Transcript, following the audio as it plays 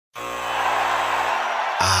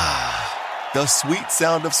The sweet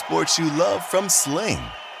sound of sports you love from Sling.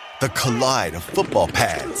 The collide of football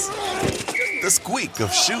pads. The squeak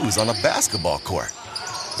of shoes on a basketball court.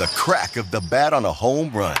 The crack of the bat on a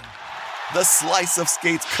home run. The slice of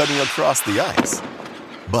skates cutting across the ice.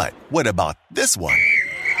 But what about this one?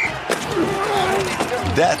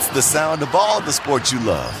 That's the sound of all the sports you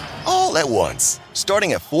love, all at once.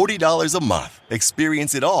 Starting at $40 a month.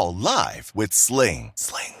 Experience it all live with Sling.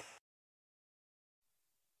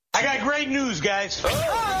 I got great news, guys.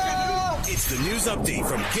 It's the news update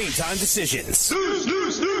from Game Time Decisions. News.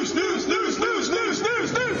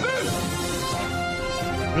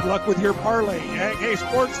 Good luck with your parlay. Hey,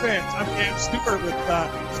 sports fans, I'm Dan Stewart with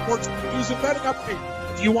Sports News and Betting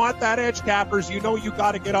Update. If you want that edge, Cappers, you know you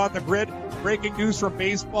got to get on the grid. Breaking news from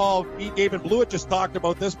baseball. Me, Gabe, and Blewett just talked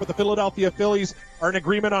about this, but the Philadelphia Phillies are in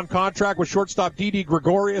agreement on contract with shortstop Didi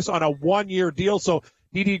Gregorius on a one-year deal. So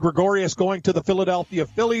Didi Gregorius going to the Philadelphia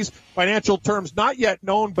Phillies. Financial terms not yet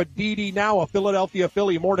known, but Didi now a Philadelphia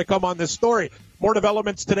Philly. More to come on this story. More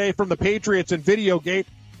developments today from the Patriots and Videogate.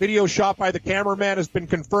 Video shot by the cameraman has been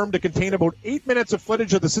confirmed to contain about 8 minutes of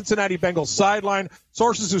footage of the Cincinnati Bengals sideline.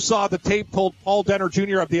 Sources who saw the tape told Paul Denner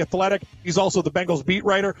Jr. of The Athletic. He's also the Bengals beat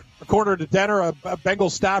writer. According to Denner, a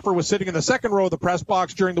Bengals staffer was sitting in the second row of the press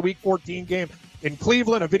box during the Week 14 game in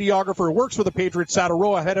Cleveland. A videographer who works for the Patriots sat a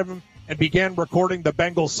row ahead of him and began recording the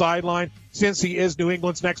Bengals sideline. Since he is New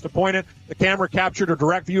England's next opponent, the camera captured a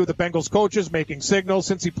direct view of the Bengals coaches making signals.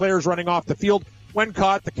 Cincy players running off the field. When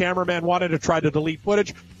caught, the cameraman wanted to try to delete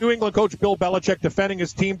footage. New England coach Bill Belichick defending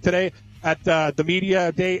his team today at the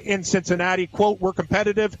media day in Cincinnati. Quote, "We're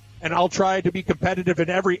competitive, and I'll try to be competitive in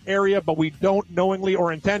every area, but we don't knowingly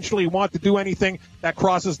or intentionally want to do anything that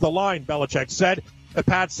crosses the line," Belichick said. The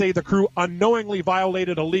Pats say the crew unknowingly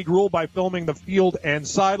violated a league rule by filming the field and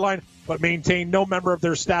sideline, but maintain no member of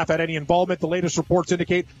their staff had any involvement. The latest reports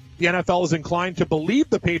indicate the NFL is inclined to believe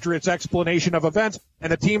the Patriots' explanation of events, and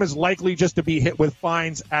the team is likely just to be hit with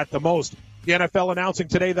fines at the most. The NFL announcing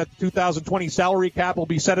today that the 2020 salary cap will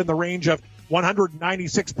be set in the range of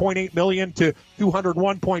 $196.8 million to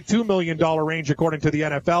 $201.2 million range, according to the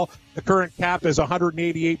NFL. The current cap is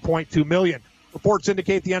 $188.2 million. Reports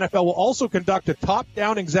indicate the NFL will also conduct a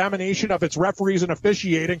top-down examination of its referees and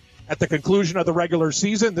officiating at the conclusion of the regular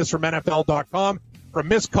season. This from NFL.com. From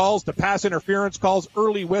missed calls to pass interference calls,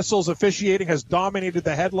 early whistles, officiating has dominated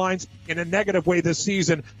the headlines in a negative way this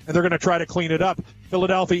season, and they're going to try to clean it up.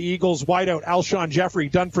 Philadelphia Eagles wideout Alshon Jeffrey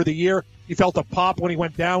done for the year. He felt a pop when he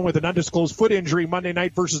went down with an undisclosed foot injury Monday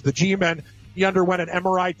night versus the G-Men. He underwent an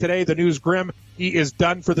MRI today. The news grim. He is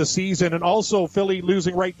done for the season. And also Philly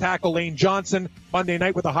losing right tackle Lane Johnson Monday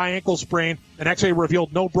night with a high ankle sprain. An X-ray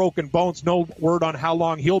revealed no broken bones, no word on how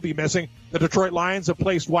long he'll be missing. The Detroit Lions have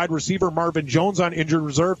placed wide receiver Marvin Jones on injured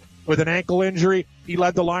reserve with an ankle injury. He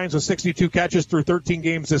led the Lions with 62 catches through 13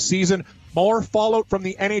 games this season. More fallout from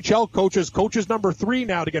the NHL coaches. Coaches number 3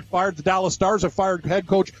 now to get fired. The Dallas Stars have fired head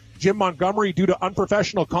coach Jim Montgomery due to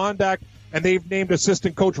unprofessional conduct, and they've named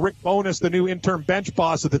assistant coach Rick Bowness the new interim bench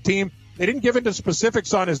boss of the team. They didn't give into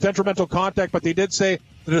specifics on his detrimental conduct, but they did say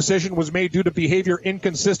the decision was made due to behavior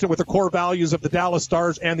inconsistent with the core values of the Dallas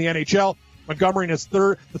Stars and the NHL. Montgomery is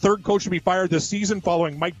the third coach to be fired this season,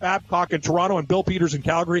 following Mike Babcock in Toronto and Bill Peters in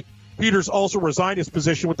Calgary. Peters also resigned his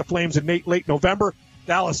position with the Flames in late November.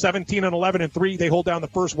 Dallas 17-11-3. They hold down the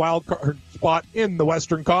first wild card spot in the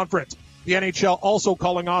Western Conference. The NHL also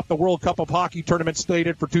calling off the World Cup of Hockey tournament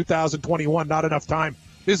slated for 2021. Not enough time.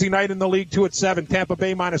 Busy night in the league, 2 at 7. Tampa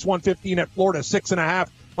Bay minus 115 at Florida, 6.5.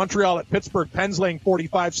 Montreal at Pittsburgh. Pens laying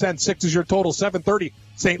 45 cents. 6 is your total, 7:30.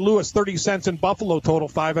 St. Louis, 30 cents in Buffalo, total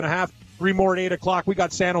 5.5. 3 more at 8 o'clock. We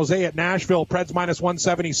got San Jose at Nashville. Preds minus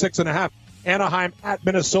 170, 6.5. Anaheim at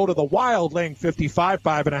Minnesota. The Wild laying 55,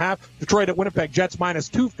 5.5. Detroit at Winnipeg. Jets minus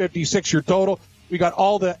 256, your total. We got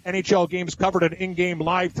all the NHL games covered and in-game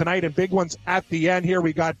live tonight, and big ones at the end here.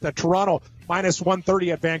 We got Toronto minus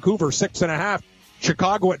 130 at Vancouver, 6.5.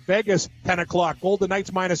 Chicago at Vegas, 10 o'clock. Golden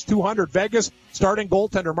Knights minus 200. Vegas starting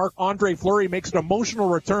goaltender Marc-Andre Fleury makes an emotional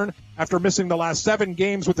return after missing the last 7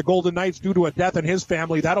 games with the Golden Knights due to a death in his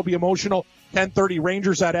family. That'll be emotional. 10:30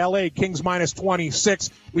 Rangers at LA, Kings minus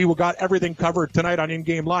 26. We will got everything covered tonight on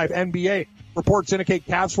In-Game Live. NBA reports indicate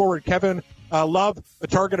Cavs forward Kevin Love, the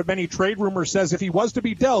target of many trade rumors, says if he was to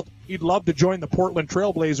be dealt, he'd love to join the Portland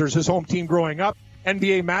Trailblazers, his home team growing up.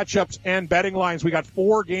 NBA matchups and betting lines. We got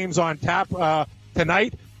 4 games on tap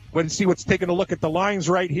tonight. Let's see what's taking a look at the lines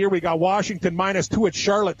right here. We got Washington minus 2 at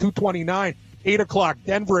Charlotte, 229. 8 o'clock,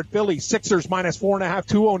 Denver at Philly, Sixers minus 4.5,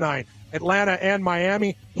 209. Atlanta and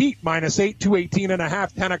Miami. Heat -8,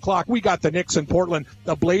 218.5, 10 o'clock. We got the Knicks in Portland.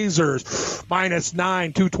 The Blazers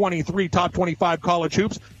 -9, 223. Top 25 college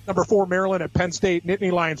hoops. Number 4, Maryland at Penn State.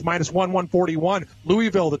 Nittany Lions -1, 141.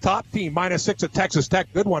 Louisville, the top team, -6 at Texas Tech.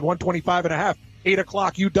 Good one, 125.5. 8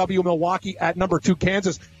 o'clock, UW Milwaukee at number 2,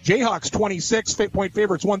 Kansas. Jayhawks 26, point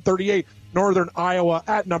favorites 138. Northern Iowa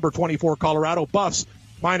at number 24, Colorado. Buffs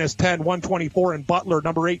 -10, 124. And Butler,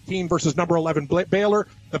 number 18 versus number 11, Baylor.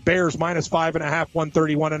 The Bears -5.5,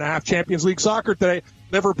 131.5. Champions League soccer today.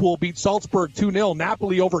 Liverpool beat Salzburg 2-0.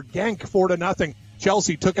 Napoli over Genk 4-0.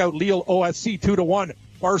 Chelsea took out Lille OSC 2-1.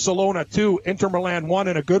 Barcelona 2, Inter Milan 1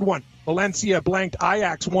 and a good one. Valencia blanked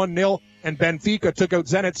Ajax 1-0. And Benfica took out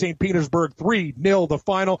Zenit St. Petersburg 3-0. The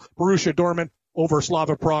final, Borussia Dortmund over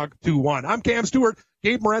Slava Prague 2-1. I'm Cam Stewart.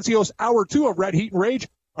 Gabe Morencio's Hour 2 of Red Heat and Rage.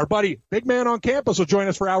 Our buddy, Big Man on Campus, will join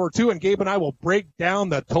us for Hour 2, and Gabe and I will break down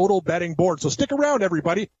the total betting board. So stick around,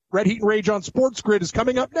 everybody. Red Heat and Rage on Sports Grid is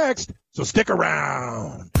coming up next, so stick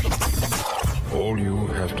around. All you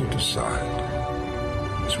have to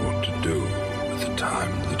decide is what to do with the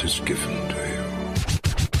time that is given to you.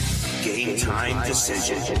 Game time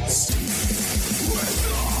decisions.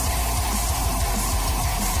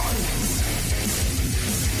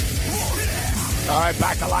 All right,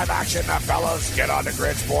 back to live action, fellas. Get on the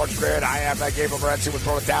grid, Sports Grid. I am Gabriel Morency with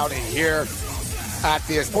Throw It Down here at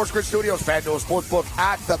the Sports Grid Studios, FanDuel Sportsbook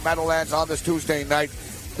at the Meadowlands on this Tuesday night.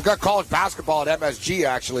 We've got college basketball at MSG,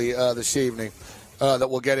 actually, this evening that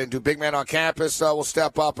we'll get into. Big Man on Campus will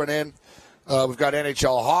step up and in. We've got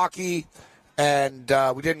NHL hockey, and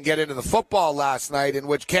we didn't get into the football last night, in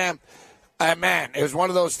which, Cam, man, it was one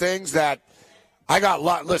of those things that I got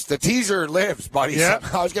listen, the teaser lives, buddy.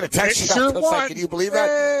 Yep. I was going to text you. Sure Like, can you believe that?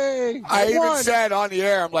 Hey, I even said on the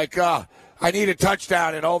air, I'm like, I need a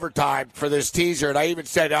touchdown in overtime for this teaser. And I even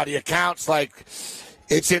said on the accounts, like,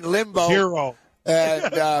 it's in limbo. 0.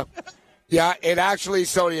 And, yeah, it actually,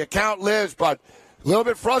 so the account lives, but a little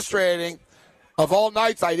bit frustrating. Of all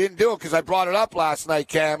nights, I didn't do it because I brought it up last night,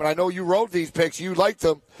 Cam, and I know you wrote these picks. You liked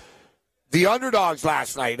them. The underdogs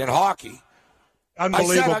last night in hockey.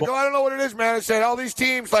 Unbelievable. I don't know what it is, man. I said, all these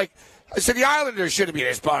teams, like, I said, the Islanders shouldn't be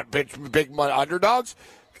this big underdogs.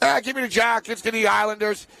 Give me the Jackets, give me the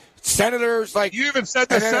Islanders, Senators. Like, You even said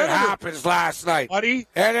the and then Senators. it happens last night. Buddy.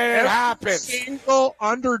 And then it Every happens. single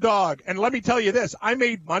underdog. And let me tell you this. I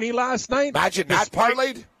made money last night. Imagine that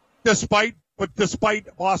parlayed. Despite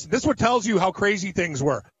Boston. This one tells you how crazy things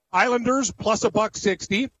were. Islanders plus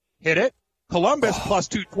 $160. Hit it. Columbus plus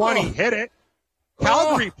 220. Hit it.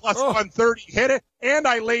 Calgary plus 130, hit it, and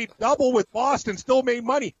I laid double with Boston, still made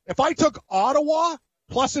money. If I took Ottawa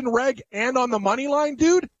plus in reg and on the money line,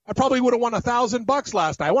 dude, I probably would have won $1,000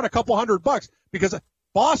 last night. I won a couple $100 because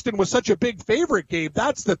Boston was such a big favorite, Gabe.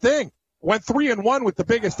 That's the thing. Went 3-1 with the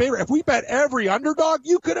biggest favorite. If we bet every underdog,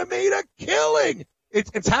 you could have made a killing.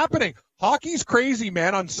 It's happening. Hockey's crazy,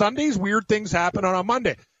 man. On Sundays, weird things happen on a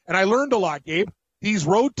Monday. And I learned a lot, Gabe. These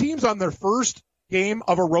road teams on their first game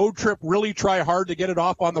of a road trip really try hard to get it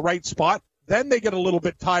off on the right spot. Then they get a little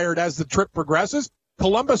bit tired as the trip progresses.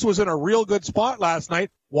 Columbus was in a real good spot last night.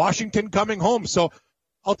 Washington coming home. So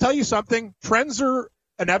I'll tell you something. Trends are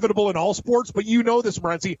inevitable in all sports, but you know this,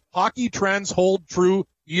 Morency. Hockey trends hold true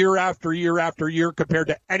year after year after year compared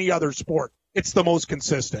to any other sport. It's the most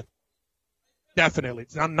consistent. Definitely.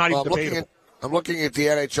 It's not even debatable. I'm looking at the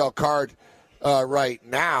NHL card right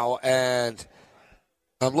now, and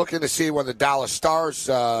I'm looking to see when the Dallas Stars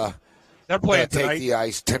They're playing take the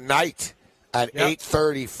ice tonight at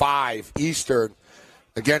 8:35 Eastern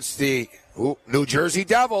against the New Jersey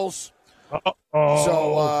Devils.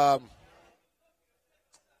 So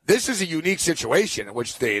this is a unique situation in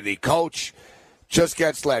which the coach just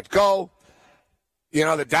gets let go. You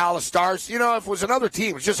know, the Dallas Stars, you know, if it was another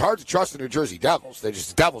team, it's just hard to trust the New Jersey Devils. The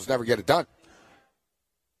Devils never get it done.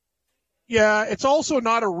 Yeah, it's also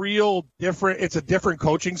not a real different, it's a different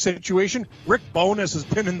coaching situation. Rick Bowness has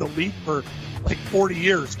been in the league for like 40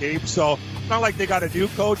 years, Gabe. So it's not like they got a new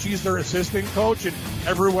coach. He's their assistant coach, and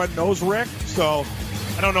everyone knows Rick. So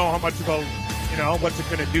I don't know how much about, you know, what's it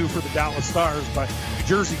going to do for the Dallas Stars, but New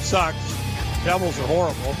Jersey sucks. Devils are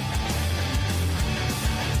horrible.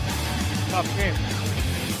 Tough game.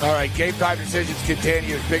 All right, Game Time Decisions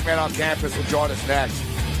continues. Big Man on Campus will join us next.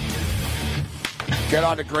 Get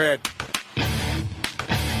on the grid.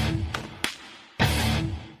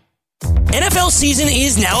 NFL season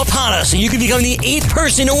is now upon us, and you can become the 8th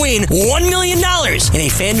person to win $1 million in a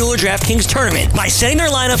FanDuel or DraftKings tournament by setting their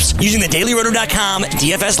lineups using the DailyRoto.com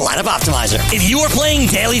DFS lineup optimizer. If you are playing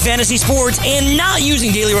daily fantasy sports and not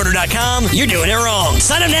using DailyRoto.com, you're doing it wrong.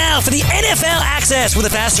 Sign up now for the NFL access with a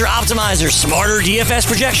faster optimizer, smarter DFS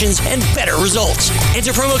projections, and better results.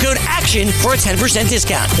 Enter promo code ACTION for a 10%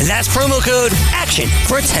 discount. That's promo code ACTION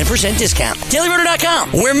for a 10% discount.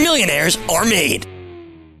 DailyRoto.com, where millionaires are made.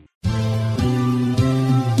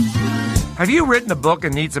 Have you written a book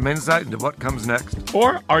and need some insight into what comes next?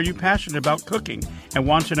 Or are you passionate about cooking and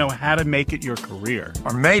want to know how to make it your career?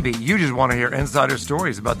 Or maybe you just want to hear insider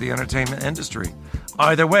stories about the entertainment industry.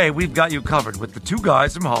 Either way, we've got you covered with the Two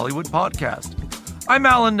Guys from Hollywood podcast. I'm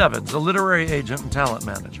Alan Nevins, a literary agent and talent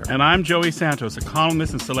manager. And I'm Joey Santos, a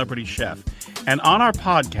columnist and celebrity chef. And on our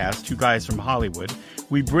podcast, Two Guys from Hollywood,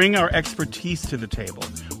 we bring our expertise to the table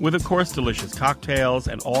with, of course, delicious cocktails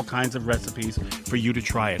and all kinds of recipes for you to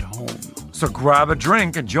try at home. So grab a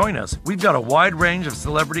drink and join us. We've got a wide range of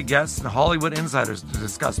celebrity guests and Hollywood insiders to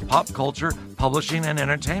discuss pop culture, publishing, and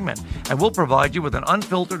entertainment. And we'll provide you with an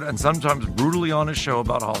unfiltered and sometimes brutally honest show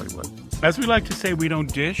about Hollywood. As we like to say, we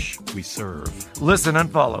don't dish, we serve. Listen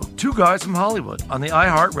and follow Two Guys from Hollywood on the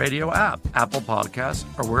iHeartRadio app, Apple Podcasts,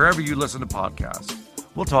 or wherever you listen to podcasts.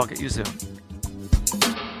 We'll talk at you soon.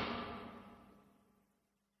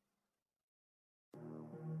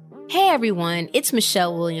 Hey everyone, it's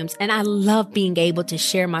Michelle Williams, and I love being able to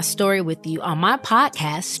share my story with you on my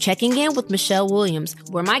podcast, Checking In with Michelle Williams,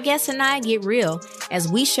 where my guests and I get real as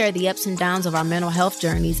we share the ups and downs of our mental health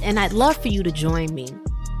journeys, and I'd love for you to join me.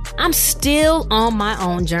 I'm still on my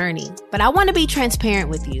own journey, but I want to be transparent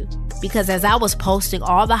with you because as I was posting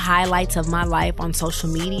all the highlights of my life on social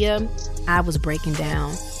media, I was breaking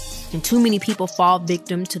down. And too many people fall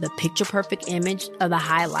victim to the picture-perfect image of the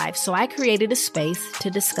high life, so I created a space to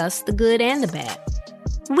discuss the good and the bad.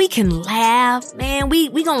 We can laugh, man,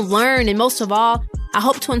 we gonna learn, and most of all, I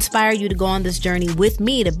hope to inspire you to go on this journey with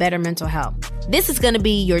me to better mental health. This is gonna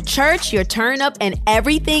be your church, your turn-up, and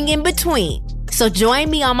everything in between. So join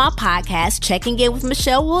me on my podcast, Checking In with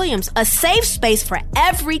Michelle Williams, a safe space for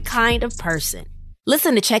every kind of person.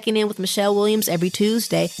 Listen to Checking In with Michelle Williams every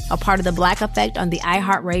Tuesday, a part of the Black Effect on the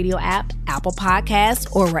iHeartRadio app, Apple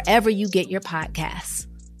Podcasts, or wherever you get your podcasts.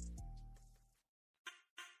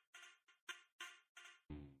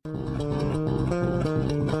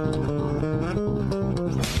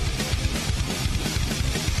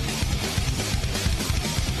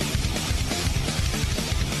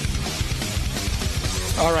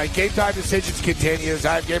 All right, Game Time Decisions continues.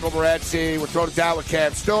 I'm Gabriel Morency. We're throwing it down with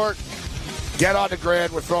Cam Stewart. Get on the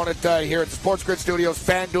grid. We're throwing it here at the Sports Grid Studios,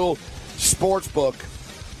 FanDuel Sportsbook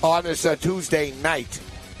on this Tuesday night.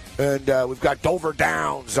 And we've got Dover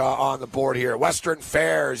Downs on the board here. Western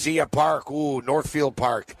Fair, Zia Park, Northfield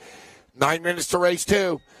Park. 9 minutes to race,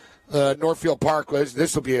 too. Northfield Park,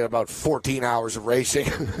 this will be about 14 hours of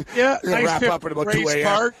racing. Yeah, nice wrap up at about 2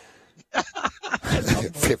 a.m.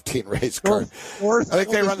 15 race cars. I think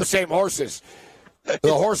they run the same horses.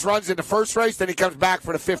 The horse runs in the first race, then he comes back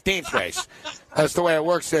for the 15th race. That's the way it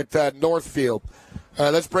works at Northfield.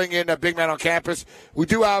 Let's bring in a big man on campus. We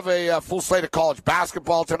do have a full slate of college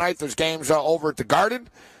basketball tonight. There's games over at the Garden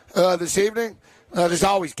this evening. There's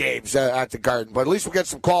always games at the Garden, but at least we'll get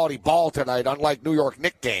some quality ball tonight, unlike New York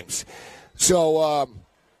Knicks games. So,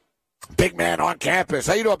 big man on campus.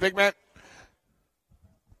 How you doing, big man?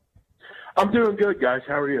 I'm doing good, guys.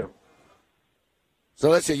 How are you? So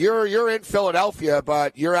listen, you're in Philadelphia,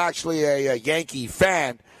 but you're actually a Yankee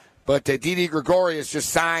fan. But Didi Gregorius just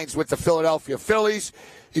signs with the Philadelphia Phillies.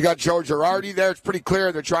 You got Joe Girardi there. It's pretty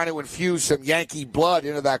clear they're trying to infuse some Yankee blood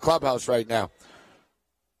into that clubhouse right now.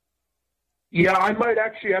 Yeah, I might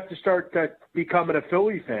actually have to start becoming a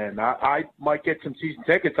Philly fan. I might get some season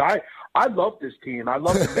tickets. I love this team. I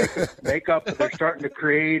love the makeup that they're starting to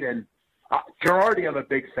create. And Girardi, I'm a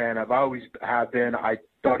big fan of. I always have been. I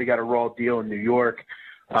thought he got a raw deal in New York.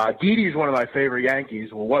 Didi is one of my favorite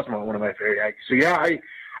Yankees. Well, was one of my favorite Yankees. So yeah, I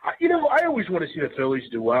always want to see the Phillies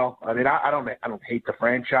do well. I mean, I don't hate the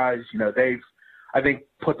franchise. You know, they've, I think,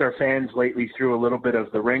 put their fans lately through a little bit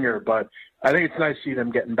of the ringer, but I think it's nice to see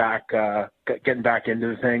them getting back into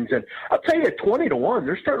the things. And I'll tell you, at 20-1,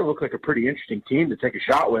 they're starting to look like a pretty interesting team to take a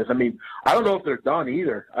shot with. I mean, I don't know if they're done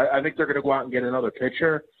either. I think they're going to go out and get another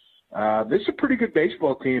pitcher. This is a pretty good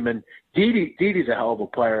baseball team, and Didi's a hell of a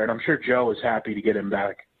player, and I'm sure Joe is happy to get him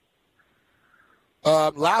back.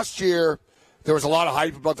 Last year, there was a lot of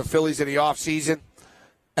hype about the Phillies in the offseason,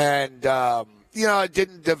 and it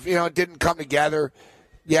didn't come together.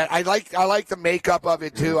 Yeah, I like the makeup of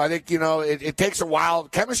it, too. I think, it takes a while.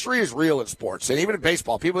 Chemistry is real in sports, and even in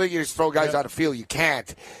baseball. People think you just throw guys out of field. You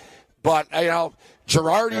can't. But,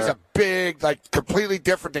 Girardi's a big, completely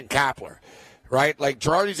different than Kapler, right? Like,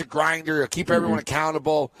 Girardi's a grinder. He'll keep everyone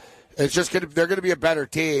accountable. It's just they're going to be a better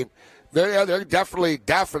team. They're definitely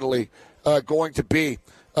going to be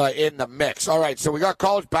in the mix. All right, so we got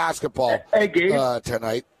college basketball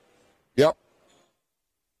tonight. Yep.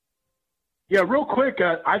 Yeah, real quick,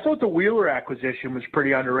 I thought the Wheeler acquisition was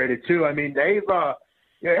pretty underrated, too. I mean, they've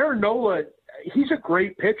Aaron Nola, he's a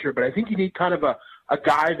great pitcher, but I think you need kind of a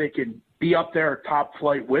guy that can be up there top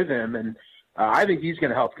flight with him, and I think he's going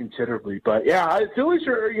to help considerably. But, yeah, Phillies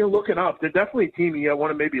are looking up. They're definitely a team you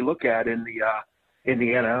want to maybe look at in the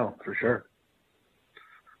NL for sure.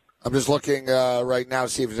 I'm just looking right now to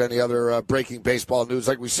see if there's any other breaking baseball news.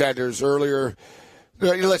 Like we said, there's earlier –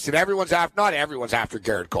 listen, not everyone's after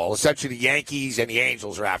Garrett Cole. Essentially, the Yankees and the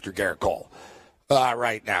Angels are after Garrett Cole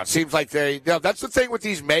right now. It seems like that's the thing with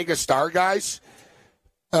these mega star guys,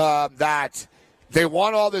 that they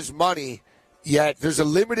want all this money, yet there's a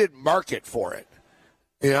limited market for it.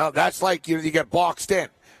 That's like, you get boxed in.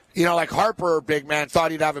 Like Harper, big man, thought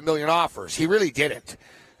he'd have 1 million offers. He really didn't,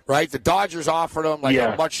 right? The Dodgers offered him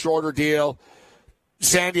a much shorter deal.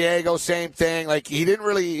 San Diego, same thing. Like, he didn't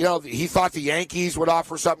really, he thought the Yankees would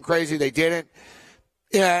offer something crazy. They didn't.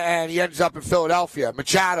 And he ends up in Philadelphia.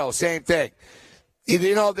 Machado, same thing.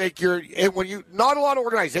 Not a lot of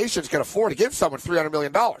organizations can afford to give someone $300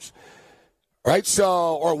 million, right?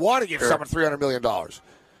 So, or want to give someone $300 million.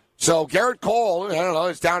 So Garrett Cole, I don't know,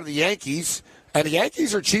 it's down to the Yankees, and the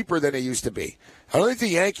Yankees are cheaper than they used to be. I don't think the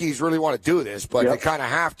Yankees really want to do this, but they kind of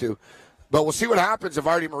have to. But we'll see what happens if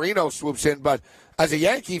Artie Moreno swoops in. But as a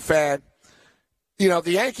Yankee fan, the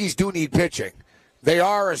Yankees do need pitching. They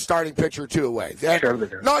are a starting pitcher, too, away.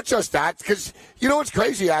 Not just that, because, what's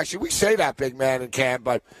crazy, actually? We say that, big man, and Cam,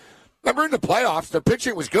 but remember in the playoffs, their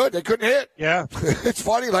pitching was good. They couldn't hit. Yeah. It's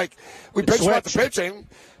funny, we bitched about the pitching.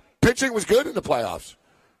 Pitching was good in the playoffs.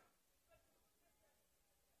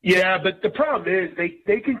 Yeah, but the problem is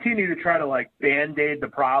they continue to try to, Band-Aid the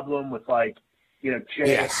problem with,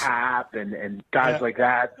 Jay Happ and guys like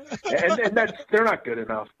that. And they're not good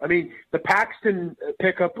enough. I mean, the Paxton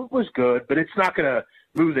pickup was good, but it's not going to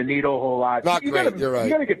move the needle a whole lot. You're right. You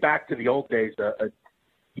got to get back to the old days. They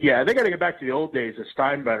got to get back to the old days of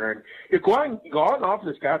Steinbrenner. And you go out and offer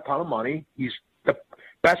this guy a ton of money. He's the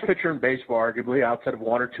best pitcher in baseball, arguably, outside of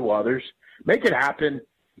one or two others. Make it happen.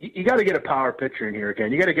 You got to get a power pitcher in here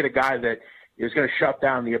again. You got to get a guy that is going to shut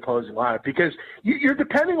down the opposing lineup, because you're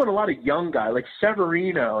depending on a lot of young guys like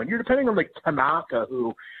Severino, and you're depending on Tanaka,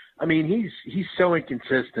 who, I mean, he's so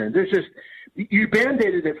inconsistent. There's just, you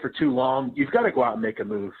Band-Aided it for too long. You've got to go out and make a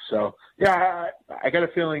move. So, yeah, I got a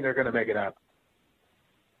feeling they're going to make it happen.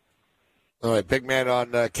 All right, big man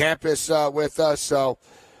on campus with us. So,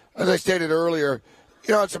 as I stated earlier,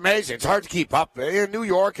 it's amazing. It's hard to keep up. In New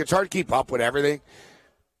York, it's hard to keep up with everything.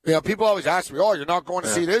 People always ask me, you're not going to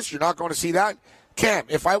see this, you're not going to see that. Cam,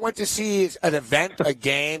 if I went to see an event, a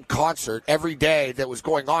game, concert every day that was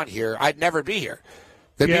going on here, I'd never be here.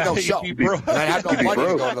 There'd be no show. And I'd have no money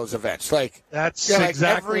to go to those events. That's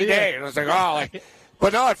exactly every day. And I was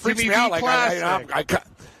but no, it freaks me out. Whatever.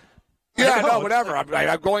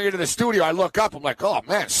 I'm going into the studio. I look up. I'm like, oh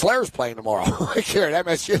man, Slayer's playing tomorrow. Here at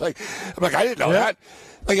MSG. I'm like, I didn't know that.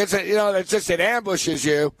 It's just it ambushes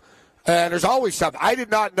you. And there's always something. I did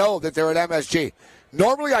not know that they're at MSG.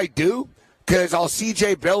 Normally I do, because I'll see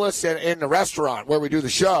Jay Billis in the restaurant where we do the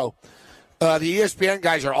show. The ESPN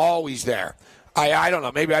guys are always there. I don't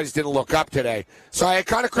know. Maybe I just didn't look up today. So it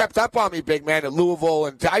kind of crept up on me, big man, at Louisville.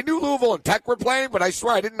 And I knew Louisville and Tech were playing, but I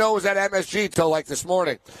swear I didn't know it was at MSG until this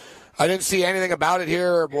morning. I didn't see anything about it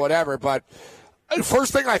here or whatever. But the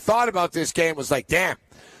first thing I thought about this game was damn,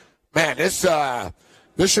 man, this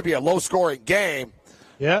should be a low-scoring game.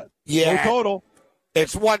 Yeah. Yeah. No total.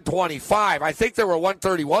 It's 125. I think there were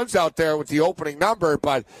 131s out there with the opening number,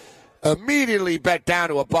 but immediately bet down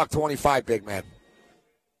to $125, big man.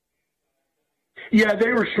 Yeah,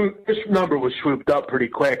 this number was swooped up pretty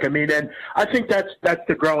quick. I mean, and I think that's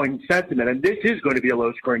the growing sentiment. And this is going to be a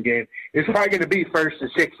low-scoring game. It's probably going to be first to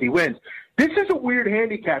 60 wins. This is a weird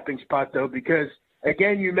handicapping spot, though, because,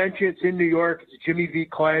 again, you mentioned it's in New York. It's a Jimmy V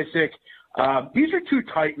Classic. These are two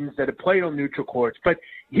Titans that have played on neutral courts. But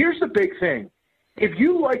here's the big thing. If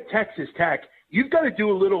you like Texas Tech, you've got to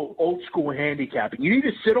do a little old-school handicapping. You need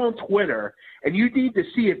to sit on Twitter, and you need to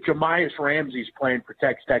see if Jamias Ramsey's playing for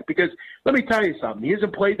Texas Tech. Because let me tell you something. He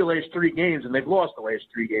hasn't played the last 3 games, and they've lost the last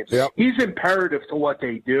 3 games. Yep. He's imperative to what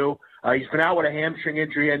they do. He's been out with a hamstring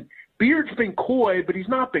injury. And Beard's been coy, but he's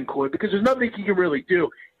not been coy because there's nothing he can really do.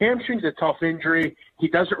 Hamstring's a tough injury. He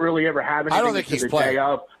doesn't really ever have anything. I don't think he's playing. Day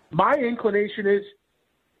of. My inclination is,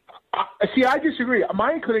 I disagree.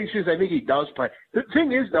 My inclination is I think he does play. The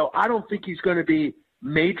thing is, though, I don't think he's going to be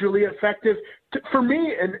majorly effective. For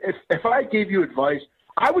me, and if I gave you advice,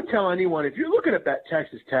 I would tell anyone, if you're looking at that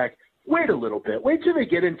Texas Tech, wait a little bit. Wait till they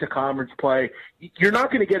get into conference play. You're not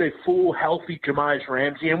going to get a full, healthy Jahmi'us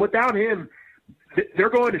Ramsey, and without him, they're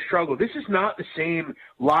going to struggle. This is not the same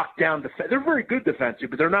lockdown defense. They're very good defensive,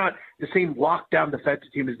 but they're not the same lockdown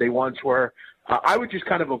defensive team as they once were. I would just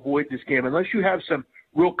kind of avoid this game unless you have some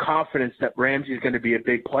real confidence that Ramsey is going to be a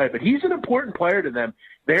big player. But he's an important player to them.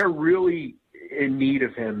 They're really in need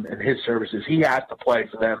of him and his services. He has to play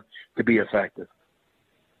for them to be effective.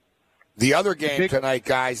 The other game tonight,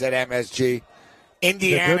 guys, at MSG,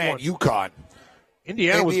 Indiana and UConn.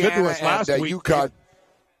 Indiana was good to us last week. UConn.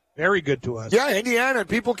 Very good to us. Yeah, Indiana.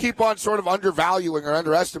 People keep on sort of undervaluing or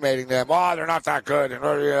underestimating them. Oh, they're not that good. And,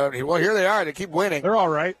 well, here they are. They keep winning. They're all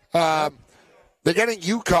right. They're getting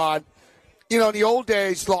UConn. In the old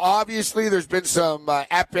days, obviously there's been some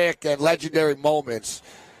epic and legendary moments.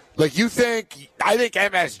 Like I think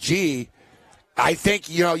MSG,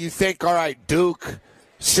 you think, all right, Duke,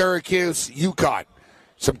 Syracuse, UConn.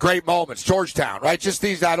 Some great moments. Georgetown, right? Just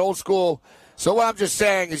that old school. So what I'm just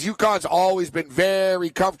saying is UConn's always been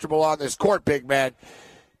very comfortable on this court, big man.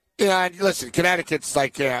 And listen, Connecticut's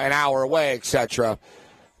like an hour away, etc.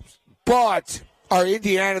 But are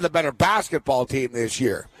Indiana the better basketball team this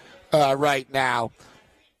year right now?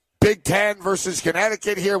 Big Ten versus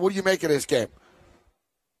Connecticut here. What do you make of this game?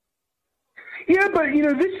 Yeah, but,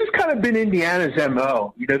 this has kind of been Indiana's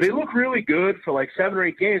MO. They look really good for like 7 or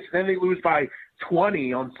 8 games, and then they lose by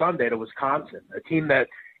 20 on Sunday to Wisconsin, a team that,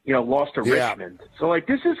 lost to Richmond. So,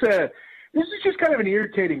 this is just kind of an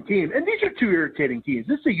irritating team. And these are 2 irritating teams.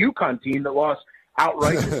 This is a UConn team that lost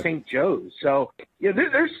outright to St. Joe's. So, these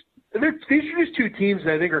are just 2 teams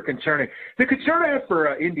that I think are concerning. The concern I have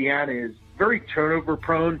for Indiana is very turnover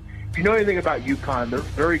prone. If you know anything about UConn, they're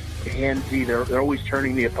very handsy. They're always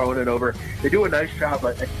turning the opponent over. They do a nice job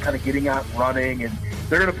at kind of getting out and running, and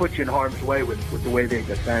they're going to put you in harm's way with the way they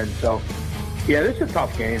defend. So, yeah, this is a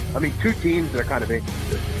tough game. I mean, 2 teams that are kind of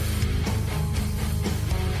inconsistent.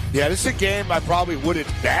 Yeah, this is a game I probably wouldn't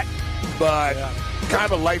bet, but kind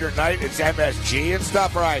of a lighter night. It's MSG and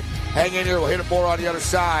stuff. All right, hang in here. We'll hit it more on the other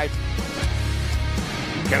side.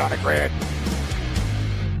 Get on the grid.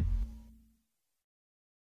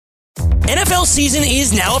 NFL season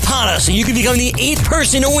is now upon us, and you can become the 8th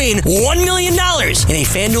person to win $1 million in a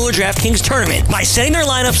FanDuel or DraftKings tournament by setting their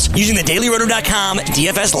lineups using the DailyRoto.com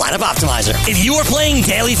DFS lineup optimizer. If you are playing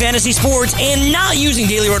daily fantasy sports and not using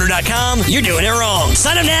DailyRoto.com, you're doing it wrong.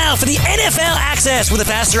 Sign up now for the NFL access with a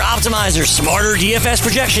faster optimizer, smarter DFS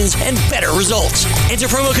projections, and better results. Enter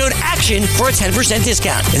promo code ACTION for a 10%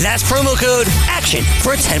 discount. That's promo code ACTION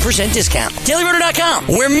for a 10% discount. DailyRoto.com,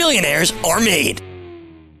 where millionaires are made.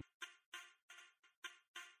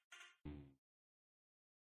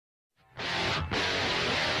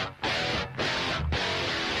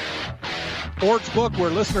 Sportsbook,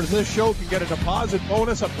 where listeners to this show can get a deposit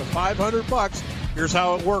bonus up to $500. Here's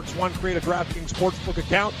how it works. 1, create a DraftKings Sportsbook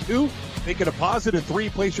account. 2, make a deposit. And 3,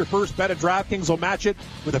 place your first bet at DraftKings. Will match it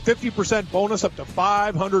with a 50% bonus up to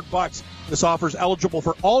 $500. This offer is eligible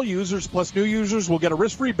for all users, plus new users will get a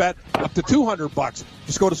risk-free bet up to $200.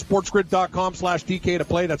 Just go to sportsgrid.com/DK to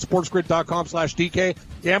play. That's sportsgrid.com/DK.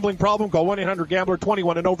 Gambling problem? Call 1-800-GAMBLER.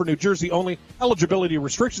 21 and over, New Jersey only. Eligibility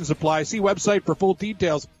restrictions apply. See website for full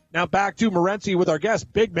details. Now back to Morency with our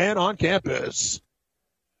guest, Big Man on Campus.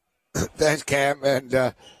 Thanks, Cam.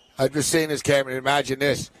 And I'm just saying this, Cam, and imagine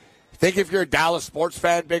this. Think if you're a Dallas sports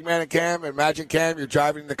fan, Big Man and Cam, imagine, Cam, you're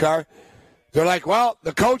driving in the car. They're like, well,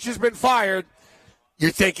 the coach has been fired.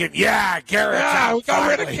 You're thinking, Garrett's out. We got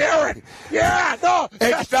rid of Garrett. Yeah, no.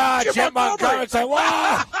 It's Jim Montgomery. It's like,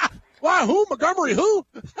 wow. Wow, who? Montgomery, who?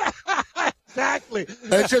 Exactly.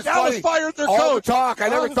 It's just Dallas funny. fired their All coach. the talk. I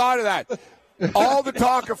never thought of that. All the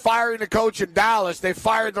talk of firing the coach in Dallas, they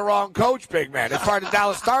fired the wrong coach, Big Man. They fired the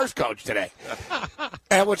Dallas Stars coach today.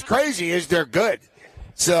 And what's crazy is they're good.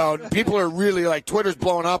 So people are really, Twitter's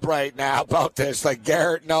blowing up right now about this,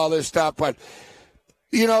 Garrett and all this stuff. But,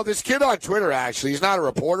 this kid on Twitter, actually, he's not a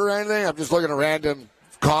reporter or anything. I'm just looking at random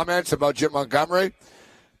comments about Jim Montgomery.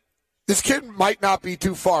 This kid might not be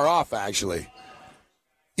too far off, actually.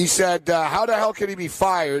 He said, how the hell can he be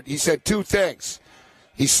fired? He said 2 things.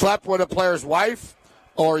 He slept with a player's wife,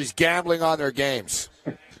 or he's gambling on their games.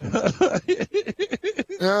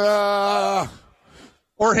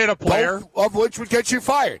 Or hit a player. Both of which would get you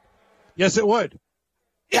fired. Yes, it would.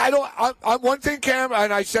 Yeah, I'm one thing, Cam,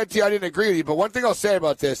 and I said to you I didn't agree with you, but one thing I'll say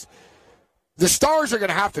about this, the Stars are going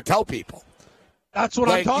to have to tell people. That's what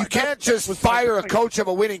I'm talking about. You can't just fire a coach of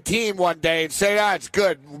a winning team one day and say, it's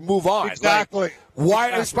good, move on. Exactly. Why,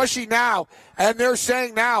 exactly. Especially now, and they're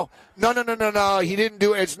saying now, no, he didn't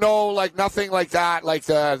do it. It's nothing like that, like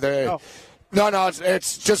No,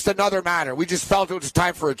 it's just another matter. We just felt it was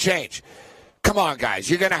time for a change. Come on, guys.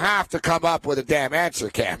 You're going to have to come up with a damn answer,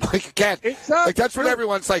 Cam. You can't. Exactly. That's what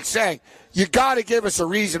everyone's saying. You got to give us a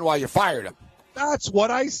reason why you fired him. That's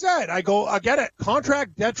what I said. I get it.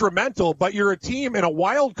 Contract detrimental, but you're a team in a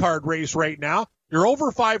wild card race right now. You're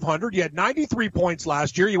over 500. You had 93 points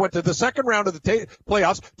last year. You went to the second round of the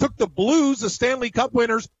playoffs, took the Blues, the Stanley Cup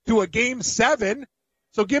winners, to a Game 7.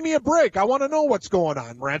 So give me a break. I want to know what's going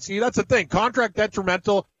on, Morency. That's the thing. Contract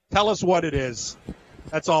detrimental. Tell us what it is.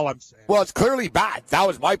 That's all I'm saying. Well, it's clearly bad. That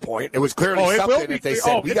was my point. It was clearly something that they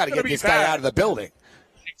said, we got to get this guy out of the building.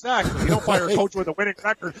 Exactly. You don't fire a coach with a winning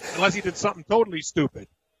record unless he did something totally stupid,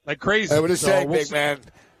 like crazy. I would have said, big man,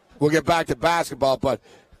 we'll get back to basketball, but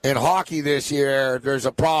in hockey this year, there's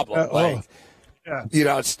a problem.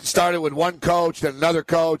 It started with one coach, then another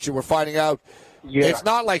coach, and we're finding out it's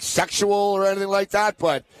not like sexual or anything like that,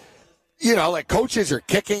 but, coaches are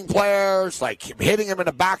kicking players, hitting them in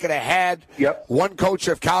the back of the head. Yep. One coach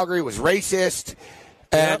of Calgary was racist,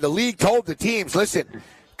 and the league told the teams, listen,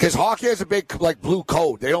 because hockey has a big blue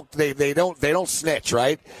code. They don't snitch,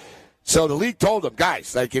 right? So the league told them,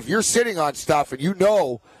 guys, if you're sitting on stuff and you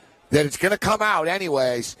know that it's going to come out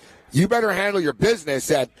anyways, you better handle your business.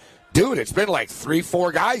 And dude, it's been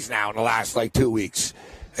 3-4 guys now in the last 2 weeks,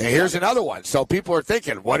 and here's another one. So people are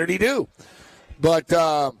thinking, what did he do? But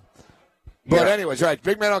anyways, right,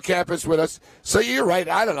 Big Man on campus with us. So you're right.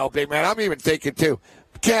 I don't know, Big Man. I'm even thinking too.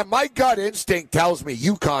 Cam, my gut instinct tells me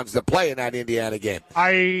UConn's the play in that Indiana game.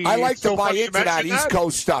 I like to buy into that East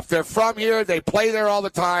Coast stuff. They're from here. They play there all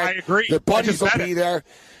the time. I agree. Their buddies will be there.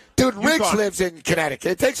 Dude, Riggs lives in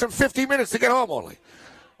Connecticut. It takes him 50 minutes to get home only.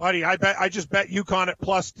 Buddy, I just bet UConn at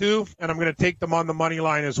 +2, and I'm going to take them on the money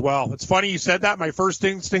line as well. It's funny you said that. My first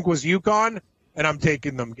instinct was UConn, and I'm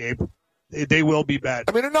taking them, Gabe. They will be bad.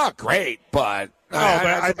 I mean, they're not great, but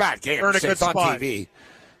it's a bad game. It's on TV.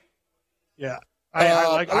 Yeah.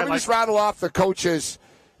 Let me just rattle off the coaches.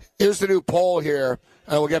 Here's the new poll here,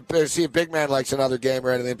 and we'll get to see if Big Man likes another game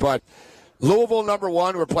or anything. But Louisville,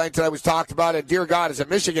 #1, we're playing tonight. We've talked about it. Dear God, as a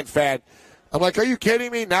Michigan fan, I'm like, are you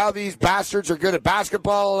kidding me? Now these bastards are good at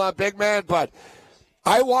basketball, Big Man. But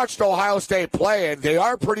I watched Ohio State play, and they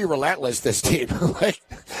are pretty relentless, this team. I'm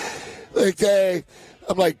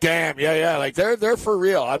like, damn, yeah. They're for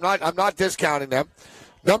real. I'm not discounting them.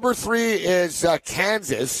 #3 is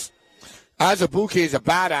Kansas. Azubuike is a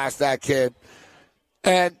badass, that kid.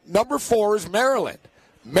 And #4 is Maryland.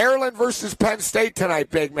 Maryland versus Penn State tonight,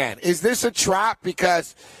 Big Man. Is this a trap?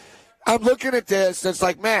 Because I'm looking at this, and it's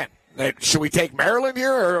like, man, should we take Maryland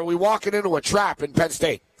here, or are we walking into a trap in Penn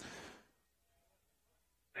State?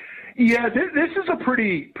 Yeah, this is a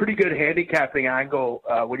pretty good handicapping angle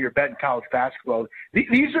when you're betting college basketball.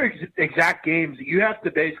 These are exact games that you have to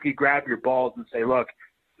basically grab your balls and say, look,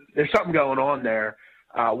 there's something going on there.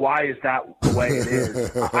 Why is that the way it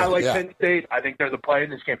is? I like Penn State. I think they're the play in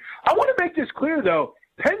this game. I want to make this clear, though.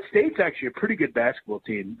 Penn State's actually a pretty good basketball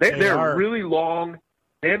team. They're really long.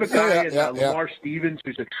 They have a guy in Lamar Stevens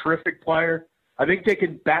who's a terrific player. I think they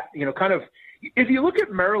can kind of – if you look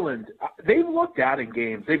at Maryland, they've looked out in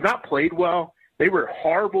games. They've not played well. They were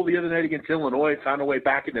horrible the other night against Illinois, found a way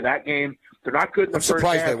back into that game. They're not good in the first half. I'm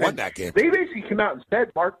surprised they won that game. They basically came out and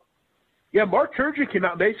said, Mark Turgeon came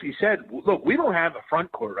out and basically said, look, we don't have a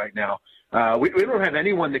front court right now. We don't have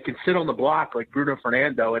anyone that can sit on the block like Bruno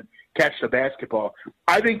Fernando and catch the basketball.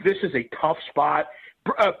 I think this is a tough spot.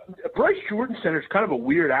 Bryce Jordan Center is kind of a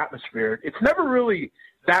weird atmosphere. It's never really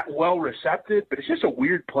that well recepted, but it's just a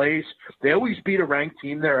weird place. They always beat a ranked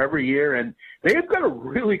team there every year, and they've got a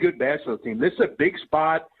really good basketball team. This is a big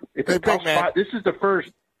spot. It's a tough spot. This is the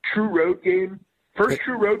first true road game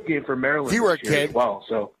for Maryland. You were a kid as well,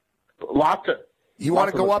 so lots of. You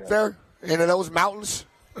want to go up there into those mountains?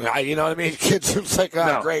 You know what I mean? Kids, it's like,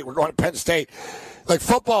 great, we're going to Penn State.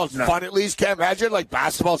 Football's fun at least. Can't imagine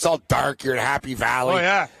basketball. It's all dark. You're in Happy Valley. Oh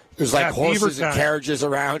yeah. There's horses and carriages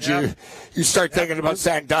around you. You start thinking about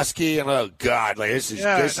Sandusky, and oh god, this is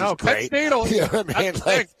great. Penn State will, you know what I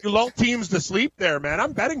mean? You lull teams to sleep there, man.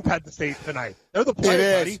 I'm betting Penn State tonight. They're the play,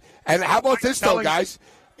 buddy. And how about this though, guys?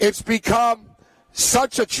 It's become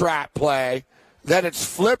such a trap play that it's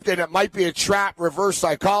flipped, and it might be a trap reverse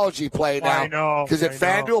psychology play now. I know. Because at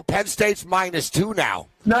FanDuel, Penn State's -2 now.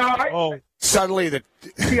 No, suddenly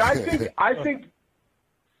I think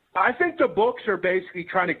I think the books are basically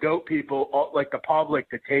trying to goat people, like the public,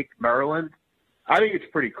 to take Maryland. I think it's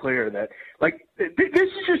pretty clear that, like, this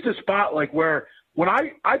is just a spot, like, where when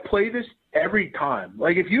I play this every time,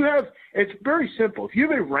 like, if you have, it's very simple. If you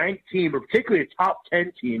have a ranked team, or particularly a top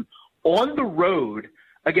 10 team, on the road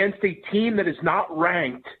against a team that is not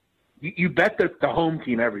ranked, you bet the home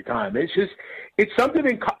team every time. It's something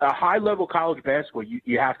in a high-level college basketball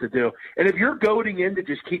you have to do. And if you're goading in to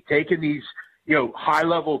just keep taking these,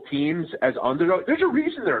 high-level teams as underdogs, there's a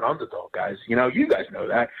reason they're an underdog, guys. You guys know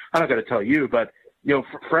that. I'm not going to tell you, but,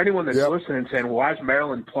 for anyone that's listening and saying, well, why is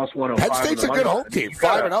Maryland plus 105? Penn State's a good home team,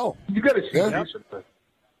 5-0. You got to see something.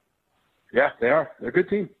 Yeah, they are. They're a good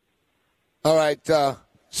team. All right.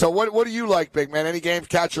 So what do you like, big man? Any games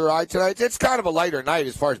catch your eye tonight? It's kind of a lighter night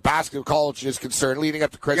as far as basketball college is concerned, leading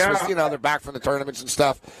up to Christmas. Yeah. They're back from the tournaments and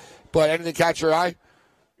stuff. But anything catch your eye?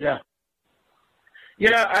 Yeah.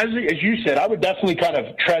 Yeah, as you said, I would definitely kind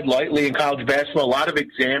of tread lightly in college basketball. A lot of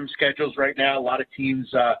exam schedules right now. A lot of teams.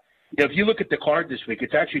 If you look at the card this week,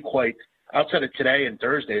 it's actually quite, outside of today and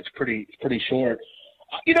Thursday, it's pretty short.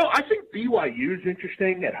 I think BYU is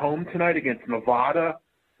interesting at home tonight against Nevada.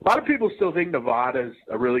 A lot of people still think Nevada's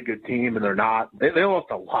a really good team, and they're not. They lost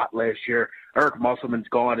a lot last year. Eric Musselman's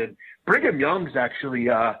gone, and Brigham Young's actually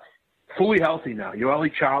fully healthy now.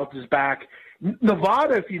 Yoeli Childs is back.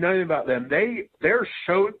 Nevada, if you know anything about them, they're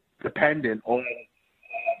so dependent on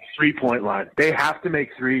three-point line. They have to make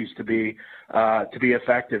threes to be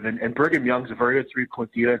effective, and Brigham Young's a very good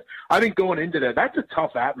three-point defense. I think going into that's a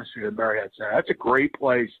tough atmosphere at Marriott Center. That's a great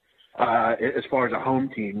place as far as a home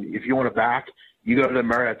team. If you want to back, you go to the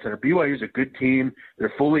Marriott Center. BYU is a good team.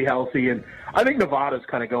 They're fully healthy, and I think Nevada's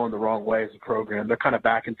kind of going the wrong way as a program. They're kind of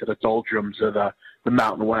back into the doldrums of the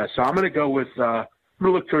Mountain West. So I'm going to go with I'm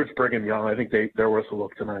going to look towards Brigham Young. I think they're worth a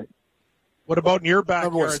look tonight. What about in your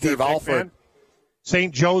backyard? Steve Alford.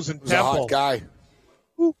 St. Joe's and He's Temple. a hot guy.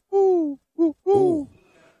 Ooh, ooh, ooh, ooh.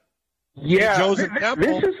 Yeah, St. Joe's and Temple.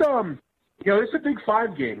 This is this is a Big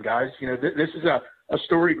Five game, guys. This is a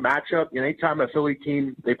storied matchup. Anytime a Philly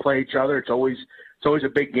team they play each other, it's always a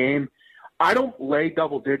big game. I don't lay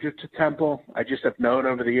double digits to Temple. I just have known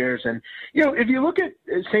over the years. And, if you look at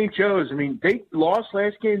St. Joe's, they lost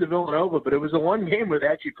last game to Villanova, but it was the one game where they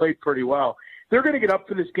actually played pretty well. They're going to get up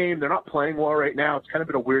for this game. They're not playing well right now. It's kind of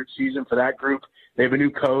been a weird season for that group. They have a new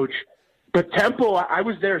coach. But Temple, I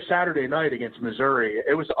was there Saturday night against Missouri.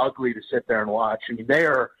 It was ugly to sit there and watch. They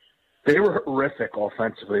were horrific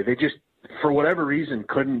offensively. They just, for whatever reason,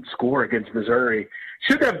 couldn't score against Missouri.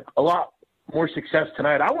 Should have a lot more success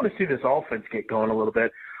tonight. I want to see this offense get going a little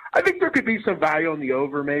bit. I think there could be some value on the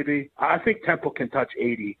over maybe. I think Temple can touch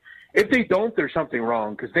 80. If they don't, there's something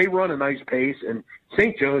wrong because they run a nice pace, and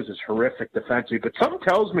St. Joe's is horrific defensively. But something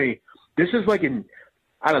tells me this is like in,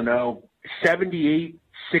 78,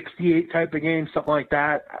 68 type of game, something like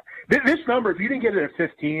that. This number, if you didn't get it at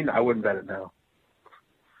 15, I wouldn't bet it now.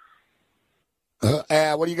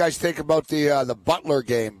 What do you guys think about the Butler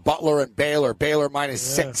game? Butler and Baylor. Baylor minus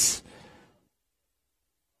 6.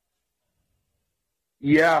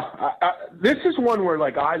 Yeah, this is one where,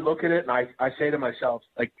 I look at it and I say to myself,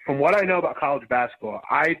 from what I know about college basketball,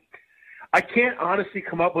 I can't honestly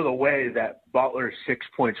come up with a way that Butler is 6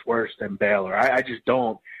 points worse than Baylor. I just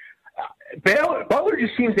don't. Butler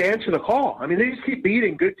just seems to answer the call. They just keep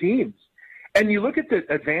beating good teams. And you look at the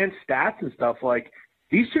advanced stats and stuff,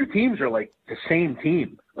 these two teams are the same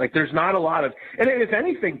team. There's not a lot of – and if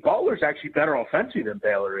anything, Butler's actually better offensively than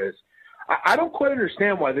Baylor is. I don't quite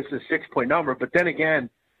understand why this is a 6-point number, but then again,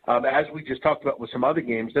 as we just talked about with some other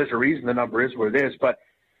games, there's a reason the number is where it is. But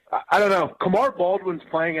I don't know. Kamar Baldwin's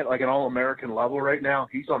playing at an All-American level right now.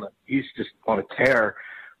 He's just on a tear.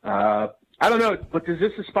 I don't know, but is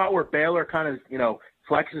this a spot where Baylor kind of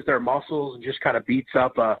flexes their muscles and just kind of beats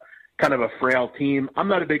up a kind of a frail team? I'm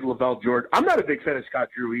not a big Lavelle George. I'm not a big fan of Scott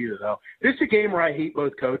Drew either, though. This is a game where I hate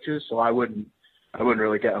both coaches, so I wouldn't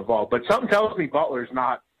really get involved. But something tells me Butler's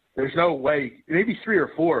not. There's no way. Maybe 3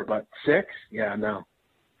 or 4, but 6? Yeah, no.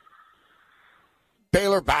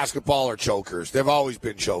 Baylor basketball are chokers. They've always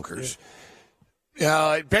been chokers.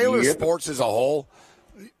 Baylor sports as a whole,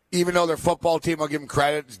 even though their football team, I'll give them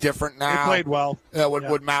credit, is different now. They played well.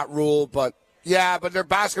 With Matt Rule, but their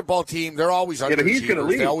basketball team, they're always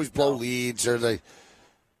underachievers. They always blow leads. I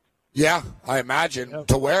imagine. Yeah.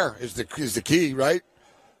 To where is the key, right?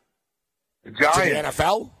 The Giants. To the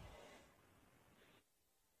NFL?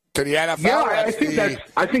 To the NFL? Yeah,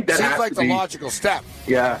 I think that seems like the logical step.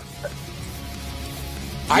 Yeah.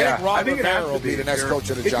 I think Ron Rivera will be the next coach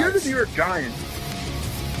of the Giants. If you're the New York Giants,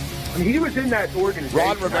 he was in that organization.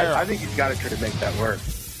 Ron Rivera. I think he's got to try to make that work.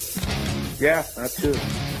 Yeah, that's true.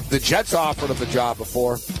 The Jets offered him the job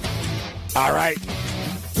before. All right.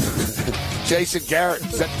 Jason Garrett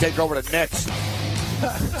set to take over the Knicks.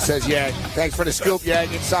 Says Yang. Thanks for the scoop,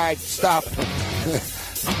 Yang. Inside stuff.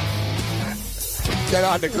 Get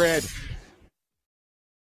on the grid.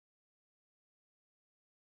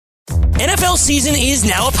 NFL season is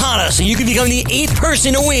now upon us, and you can become the 8th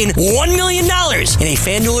person to win $1 million in a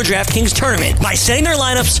FanDuel or DraftKings tournament by setting their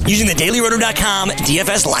lineups using the DailyRoto.com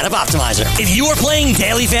DFS lineup optimizer. If you are playing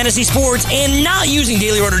daily fantasy sports and not using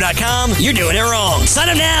DailyRoto.com, you're doing it wrong. Sign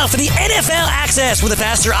up now for the NFL access with a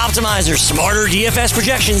faster optimizer, smarter DFS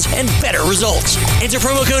projections, and better results. Enter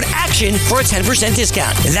promo code ACTION for a 10%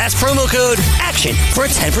 discount. That's promo code ACTION for a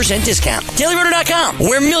 10% discount. DailyRoto.com,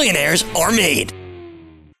 where millionaires are made.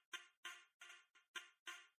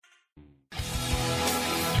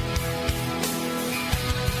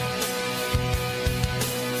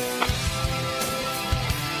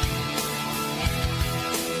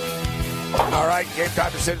 All right, Game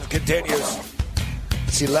Time Decisions continues.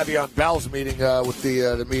 See Le'Veon Bell's meeting with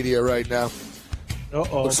the media right now.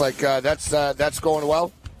 Uh-oh. Looks like that's going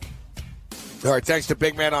well. All right, thanks to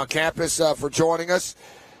Big Man on Campus for joining us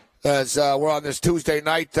as we're on this Tuesday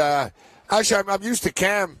night. Actually, I'm used to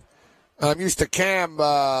Cam. I'm used to Cam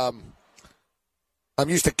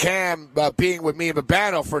being with me and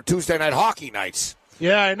Babano for Tuesday night hockey nights.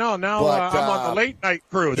 Yeah, I know. Now I'm on the late night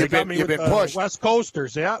crew. They got me with the pushed. West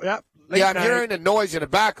Coasters. Yeah. I'm hearing the noise in the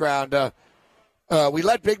background. We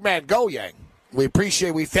let Big Man go, Yang. We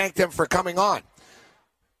thank them for coming on.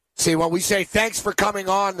 See, when we say thanks for coming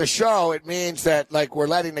on the show, it means that, like, we're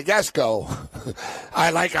letting the guests go. I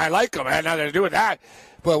like them. I had nothing to do with that.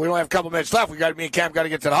 But we don't have a couple minutes left. Me and Cam got to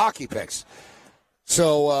get to the hockey picks.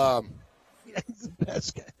 So, Yang's the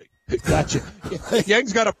best guy. Gotcha.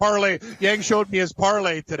 Yang's got a parlay. Yang showed me his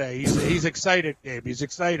parlay today. He's excited, Gabe. He's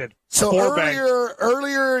excited. So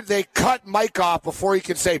earlier they cut Mike off before he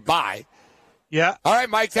could say bye. Yeah. All right,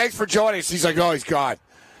 Mike, thanks for joining us. He's like, oh, he's gone.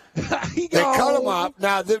 They cut him off.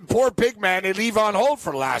 Now, the poor Big Man, they leave on hold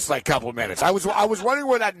for the last, couple of minutes. I was wondering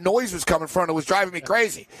where that noise was coming from. It was driving me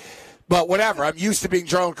crazy. But whatever. I'm used to being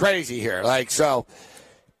drone crazy here.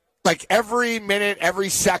 Every minute, every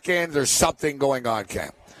second, there's something going on,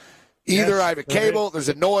 Cam. Either I have a cable, there's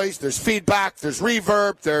a noise, there's feedback, there's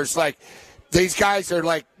reverb, there's these guys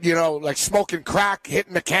are smoking crack,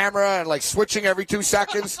 hitting the camera and switching every 2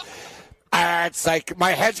 seconds. It's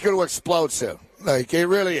my head's going to explode soon. It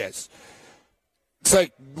really is. It's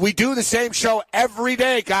we do the same show every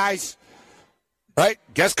day, guys. Right?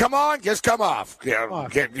 Guests come on, guests come off.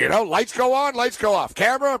 Lights go on, lights go off.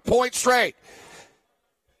 Camera, point straight.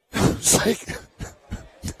 It's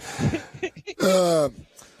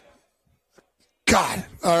God.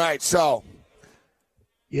 All right, so.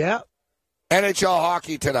 Yeah. NHL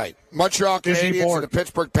hockey tonight. Montreal Canadiens and the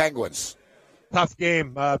Pittsburgh Penguins. Tough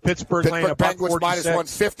game. Pittsburgh Penguins minus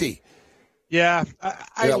 150. Yeah.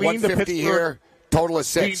 I lean to Pittsburgh here. Total of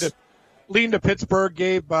 6. Lean to Pittsburgh,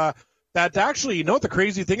 Gabe. That actually, what the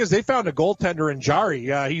crazy thing is? They found a goaltender in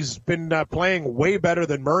Jari. He's been playing way better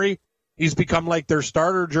than Murray. He's become their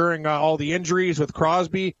starter during all the injuries with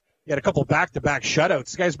Crosby. He had a couple back-to-back shutouts.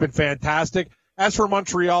 This guy's been fantastic. As for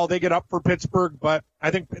Montreal, they get up for Pittsburgh, but I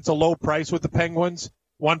think it's a low price with the Penguins,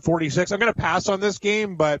 146. I'm going to pass on this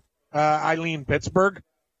game, but I lean Pittsburgh.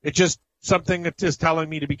 It's just something that is telling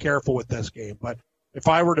me to be careful with this game. But if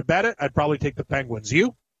I were to bet it, I'd probably take the Penguins.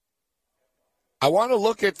 You? I want to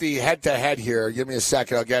look at the head-to-head here. Give me a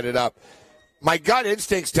second. I'll get it up. My gut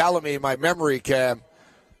instinct's telling me, my memory, Cam,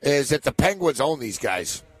 is that the Penguins own these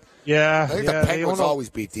guys. Yeah. I think the Penguins always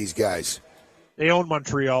beat these guys. They own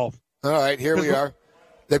Montreal. All right, here we are.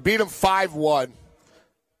 They beat them 5-1.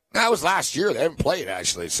 That was last year. They haven't played,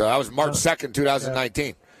 actually. So that was March 2nd,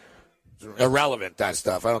 2019. Irrelevant, that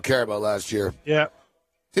stuff. I don't care about last year. Yeah.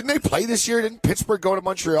 Didn't they play this year? Didn't Pittsburgh go to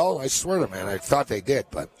Montreal? I swear to man, I thought they did,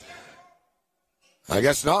 but I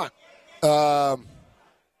guess not. Yeah,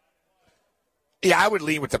 I would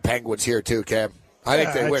lean with the Penguins here, too, Cam. I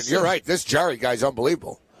think they win. You're right. This Jari guy's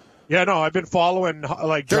unbelievable. Yeah, no, I've been following,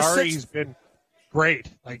 Jari's been great.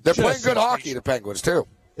 They're playing good hockey, the Penguins, too.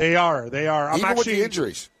 They are. Even with the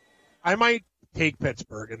injuries. I might take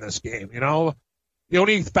Pittsburgh in this game, The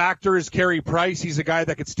only factor is Carey Price. He's a guy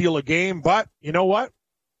that could steal a game, but you know what?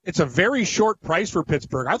 It's a very short price for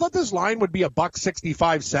Pittsburgh. I thought this line would be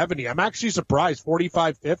 $1.65-70. I'm actually surprised.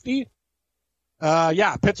 45.50.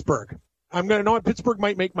 Yeah, Pittsburgh. I'm going to know what Pittsburgh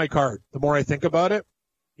might make my card. The more I think about it,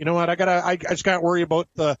 you know what? I just can't worry about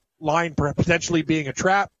the line potentially being a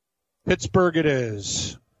trap. Pittsburgh it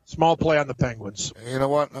is. Small play on the Penguins. You know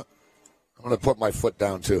what? I'm going to put my foot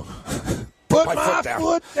down, too. Put my foot down.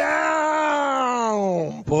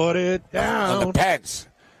 Put it down. On the Pens.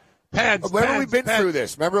 Remember, we've been through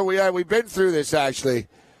this. Remember, we've been through this, actually.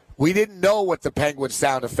 We didn't know what the Penguin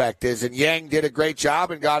sound effect is, and Yang did a great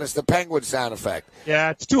job and got us the Penguin sound effect.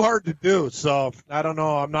 Yeah, it's too hard to do, so I don't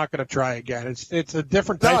know. I'm not going to try again. It's a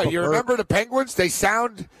different type of No, you remember the Penguins? They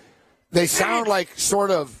sound like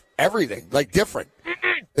sort of everything, like different.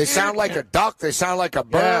 They sound like a duck. They sound like a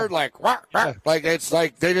bird. Like it's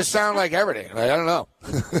like they just sound like everything. Like, I don't know.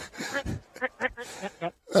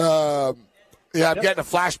 I'm getting a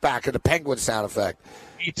flashback of the Penguin sound effect.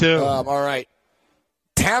 Me too. All right.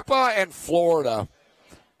 Tampa and Florida.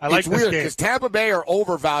 I like it's this weird game because Tampa Bay are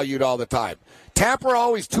overvalued all the time. Tampa are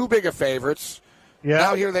always too big of favorites. Yeah.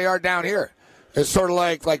 Now here they are down here. It's sort of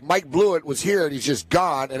like Mike Blewett was here and he's just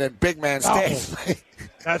gone, and then big man stays. Oh,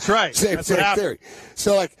 that's right. Same theory.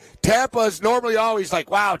 So, like, Tampa's normally always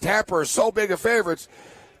like, wow, Tampa are so big of favorites.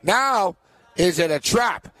 Now, is it a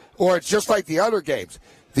trap? Or it's just like the other games?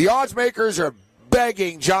 The odds makers are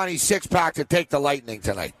begging Johnny Sixpack to take the Lightning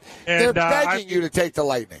tonight. And, they're begging you to take the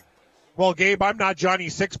Lightning. Well, Gabe, I'm not Johnny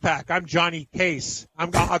Sixpack. I'm Johnny Case.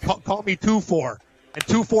 Call me 2-4. And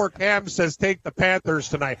 2-4 Cam says take the Panthers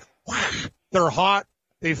tonight. They're hot.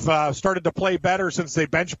 They've started to play better since they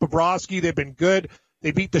benched Bobrovsky. They've been good.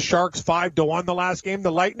 They beat the Sharks 5-1 the last game.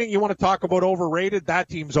 The Lightning, you want to talk about overrated? That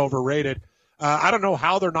team's overrated. I don't know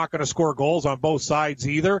how they're not going to score goals on both sides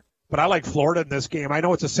either, but I like Florida in this game. I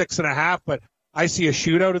know it's a 6.5, but I see a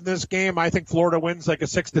shootout in this game. I think Florida wins like a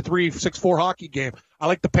 6-3, 6-4 hockey game. I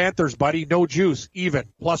like the Panthers, buddy. No juice, even.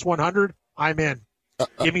 Plus 100, I'm in.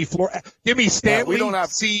 Give me Stanley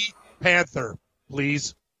C. Panther,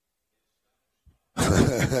 please.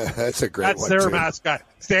 That's a great That's one. That's their too. mascot.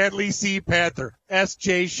 Stanley C. Panther.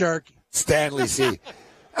 S.J. Sharkey. Stanley C.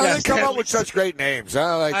 How do they come up with such great names?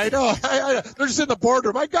 Huh? I know. They're just in the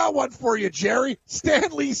boardroom. I got one for you, Jerry.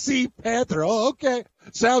 Stanley C. Panther. Oh, okay.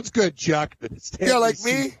 Sounds good, Chuck. Yeah, like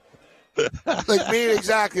me. Like me,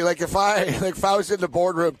 exactly. Like if I was in the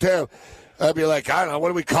boardroom too, I'd be like, I don't know, what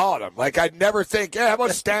do we call him? Like I'd never think, how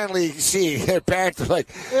about Stanley C. Panther? Like,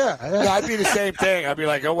 yeah, I'd be the same thing. I'd be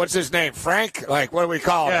like, oh, what's his name? Frank? Like, what do we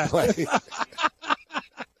call him? Like,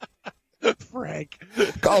 Frank.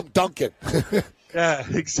 Call him Duncan. Yeah,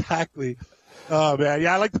 exactly. Oh man,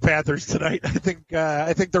 yeah, I like the Panthers tonight.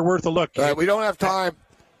 I think they're worth a look. All right, we don't have time.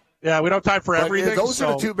 Yeah, we don't have time for everything. Those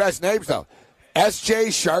are the two best names, though.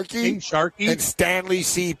 S.J. Sharkey and Stanley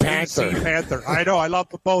C. Panther. C. Panther. I know. I love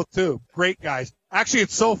them both, too. Great guys. Actually,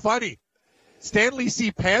 it's so funny. Stanley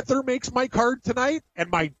C. Panther makes my card tonight, and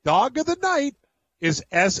my dog of the night is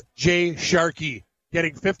S.J. Sharkey.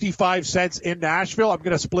 Getting 55 cents in Nashville. I'm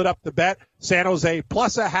going to split up the bet. San Jose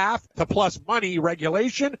plus a half to plus money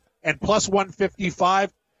regulation and plus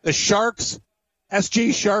 155. The Sharks,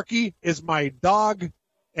 S.J. Sharkey is my dog.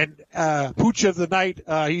 And Pooch of the night,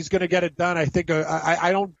 he's going to get it done. I think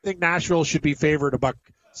I don't think Nashville should be favored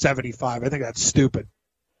 $1.75. I think that's stupid.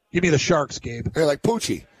 Give me the Sharks, Gabe. They're like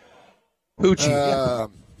Poochie. Yeah.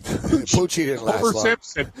 Poochie didn't last long.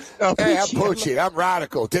 Simpson. Hey, I'm Poochie. I'm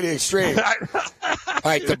radical to the extreme. All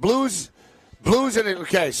right, the Blues and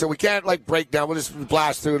okay, so we can't break down. We'll just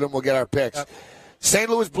blast through them. We'll get our picks. St.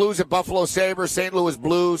 Louis Blues at Buffalo Sabres. St. Louis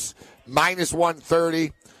Blues minus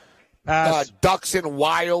 130. Ducks and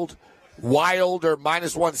Wild are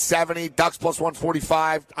minus 170. Ducks plus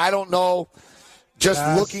 145. I don't know. Just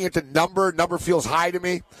looking at the number feels high to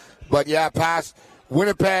me. But yeah, pass.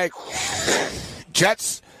 Winnipeg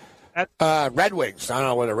Jets. Red Wings. I don't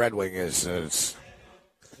know what a Red Wing is. It's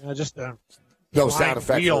just no sound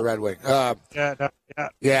effect for a Red Wing.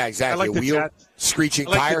 Yeah, exactly. Like wheel, screeching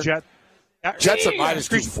tire. Jets are minus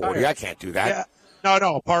 240. I can't do that. Yeah.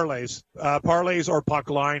 No, parlays. Parlays or puck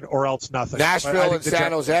line or else nothing. Nashville and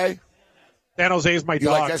San Jose? San Jose is my dog. You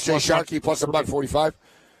like S.J. Sharkey plus $1.45?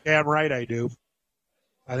 Damn right I do.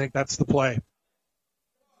 I think that's the play.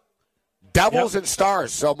 Devils and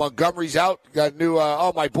Stars. So Montgomery's out. Got a new,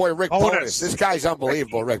 my boy Rick Bowness. This guy's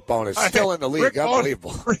unbelievable, Rick Bowness. Still in the league.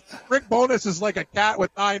 Unbelievable. Rick Bowness is like a cat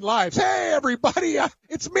with 9 lives. Hey, everybody.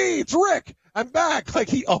 It's me. It's Rick. I'm back. Like,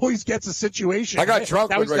 he always gets a situation. I got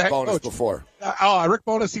drunk with Rick Bowness before. Rick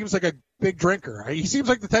Bowness seems like a big drinker. He seems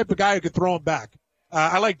like the type of guy who could throw him back.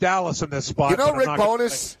 I like Dallas in this spot. You know Rick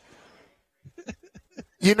Bowness?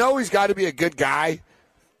 You know he's got to be a good guy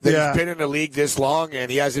that he's been in the league this long and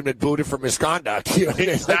he hasn't been booted for misconduct. You know,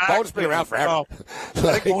 exactly. Like Bowness been around forever.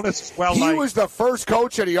 Rick Bowness is he was the first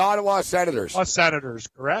coach of the Ottawa Senators. Senators,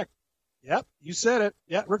 correct. Yep, you said it.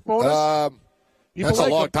 Yeah, Rick Bowness. That's a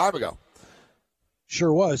long time ago.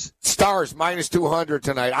 Sure was. Stars minus 200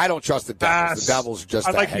 tonight. I don't trust the Devils. The Devils are just.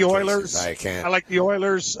 I like the Oilers. I can't. I like the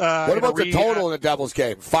Oilers. What about the total in the Devils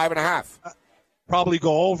game? 5.5. Probably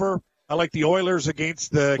go over. I like the Oilers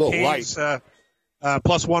against the Canes.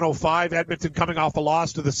 Plus 105. Edmonton coming off a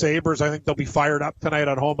loss to the Sabres. I think they'll be fired up tonight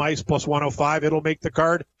on home ice. Plus 105. It'll make the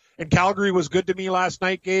card. And Calgary was good to me last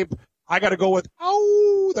night, Gabe. I got to go with,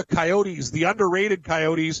 the Coyotes, the underrated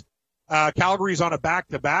Coyotes. Calgary's on a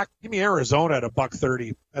back-to-back. Give me Arizona at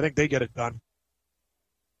 $1.30. I think they get it done.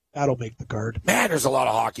 That'll make the card. Man, there's a lot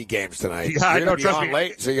of hockey games tonight. Yeah, I know. Trust me.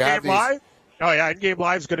 Late, so you have these... Live? Oh, yeah. In-game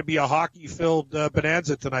live is going to be a hockey-filled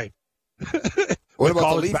bonanza tonight. What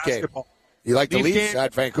about the Leaf basketball game? You like the Leafs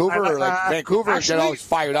at Vancouver? Or like Vancouver get always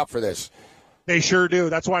fired up for this? They sure do.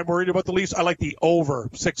 That's why I'm worried about the Leafs. I like the over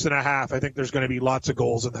 6.5. I think there's going to be lots of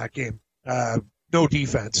goals in that game. No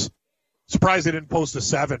defense. Surprised they didn't post a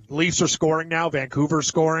 7. The Leafs are scoring now. Vancouver's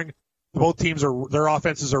scoring. Both teams their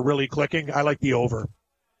offenses are really clicking. I like the over.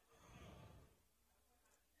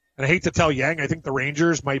 And I hate to tell Yang, I think the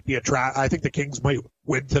Rangers might be I think the Kings might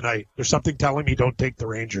win tonight. There's something telling me don't take the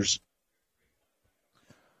Rangers.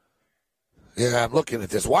 Yeah, I'm looking at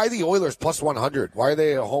this. Why the Oilers plus 100? Why are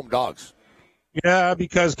they home dogs? Yeah,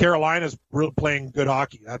 because Carolina's playing good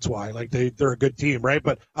hockey. That's why. Like they're a good team, right?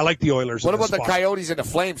 But I like the Oilers. What about the Coyotes and the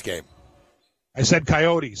Flames game? I said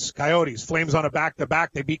Coyotes. Flames on a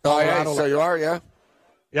back-to-back. They beat Colorado. Oh, yeah, so you are, yeah?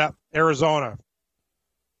 Yeah, Arizona.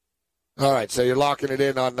 All right, so you're locking it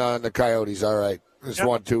in on the Coyotes. All right. Just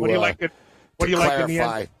want to What do you like in the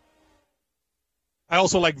end? I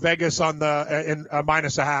also like Vegas on the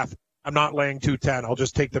minus a half. I'm not laying 210. I'll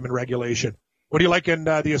just take them in regulation. What do you like in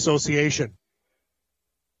the association?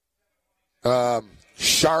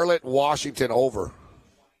 Charlotte, Washington over.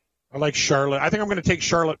 I like Charlotte. I think I'm going to take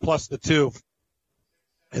Charlotte plus the 2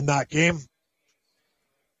 in that game.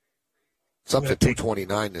 It's up to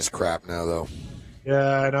 229 this crap now, though.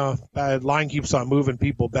 Yeah, I know. Line keeps on moving.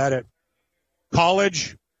 People bet it.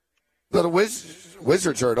 College. The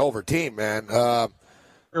Wizards are an over team, man.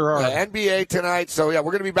 NBA tonight. So, yeah,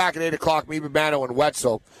 we're going to be back at 8 o'clock. Me, Babano, and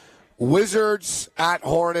Wetzel. Wizards at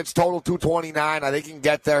Hornets. Total 229. I think you can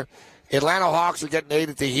get there. Atlanta Hawks are getting 8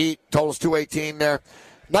 at the Heat. Total's 218 there.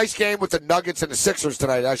 Nice game with the Nuggets and the Sixers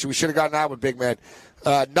tonight. Actually, we should have gotten that one, big man.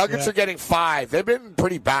 Nuggets are getting 5. They've been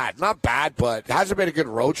pretty bad. Not bad, but it hasn't been a good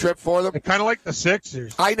road trip for them. I kind of like the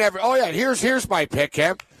Sixers. Oh, yeah. Here's my pick,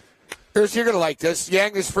 Cam. You're going to like this.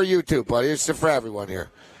 Yang, this is for you, too, buddy. It's for everyone here.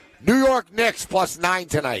 New York Knicks plus 9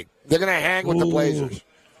 tonight. They're going to hang with the Blazers.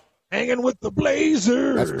 Hanging with the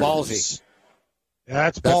Blazers. That's ballsy.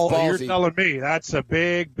 That's ballsy. You're telling me. That's a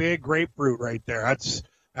big, big grapefruit right there.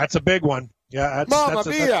 That's a big one. Yeah, that's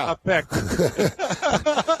a tough pick.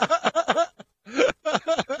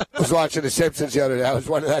 I was watching The Simpsons the other day.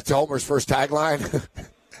 That's Homer's first tagline.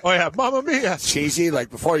 Oh, yeah, Mamma Mia. Cheesy, like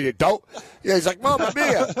before you don't. Yeah, he's like, Mamma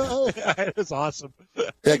Mia. Yeah, it is awesome.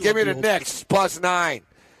 Yeah, give me the Knicks plus 9.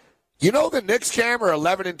 You know the Knicks, Cam, are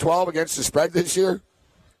 11-12 against the spread this year?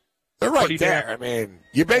 They're right there. I mean,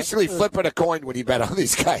 you're basically flipping a coin when you bet on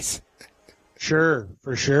these guys. Sure,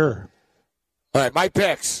 for sure. All right, my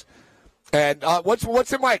picks. And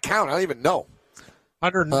what's in my account? I don't even know.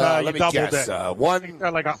 100. Let me guess.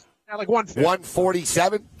 Like 150.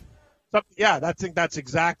 147. Yeah, I think that's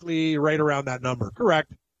exactly right around that number.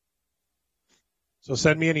 Correct. So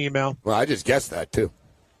send me an email. Well, I just guessed that too.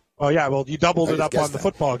 Oh yeah, well you doubled it up on the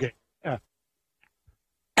football game. Yeah.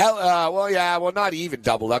 Well, not even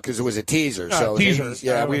doubled up because it was a teaser. So teaser.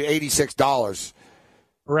 We $86.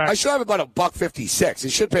 Correct. I should have about $1.56.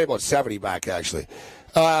 It should pay about 70 back actually.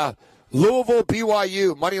 Louisville,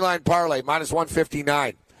 BYU, moneyline parlay, minus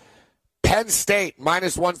 159. Penn State,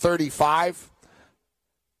 minus 135.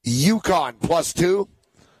 UConn, plus 2.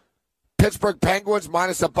 Pittsburgh Penguins,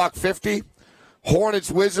 minus $1.50.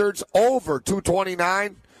 Hornets, Wizards, over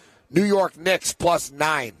 229. New York Knicks, plus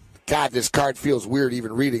 9. God, this card feels weird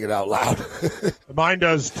even reading it out loud. Mine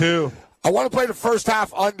does, too. I want to play the first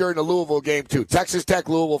half under in the Louisville game, too. Texas Tech,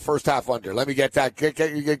 Louisville, first half under. Let me get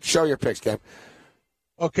that. Show your picks, Cam.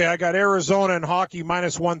 Okay, I got Arizona and hockey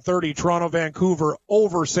minus 130. Toronto, Vancouver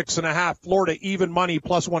over 6.5. Florida even money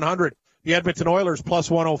plus 100. The Edmonton Oilers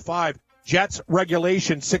plus 105. Jets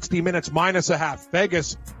regulation 60 minutes minus a half.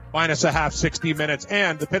 Vegas minus a half 60 minutes.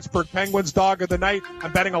 And the Pittsburgh Penguins dog of the night.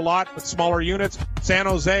 I'm betting a lot with smaller units. San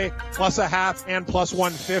Jose plus a half and plus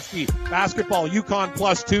 150. Basketball, UConn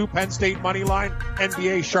plus 2. Penn State money line.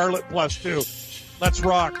 NBA Charlotte plus 2. Let's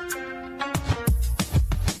rock.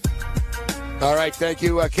 All right, thank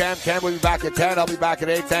you, Cam. Cam will be back at 10. I'll be back at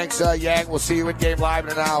 8. Thanks, Yang. We'll see you in game live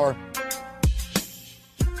in an hour.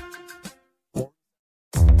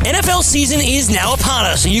 NFL season is now upon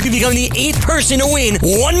us, and you can become the 8th person to win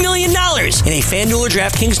 $1 million in a FanDuel or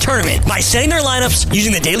DraftKings tournament by setting their lineups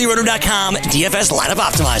using the DailyRoto.com DFS lineup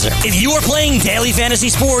optimizer. If you are playing daily fantasy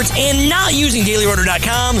sports and not using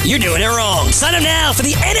DailyRoto.com, you're doing it wrong. Sign up now for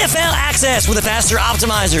the NFL access with a faster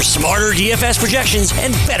optimizer, smarter DFS projections,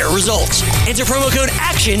 and better results. Enter promo code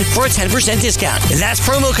ACTION for a 10% discount. That's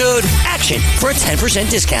promo code ACTION for a 10%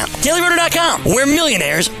 discount. DailyRoto.com, where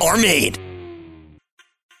millionaires are made.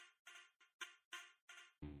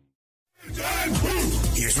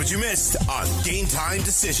 Here's what you missed on Game Time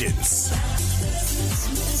Decisions.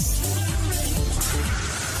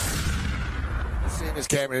 Seeing this,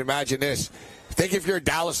 Cam, and imagine this. Think if you're a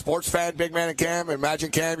Dallas sports fan, Big Man and Cam,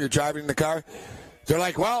 imagine, Cam, you're driving in the car. They're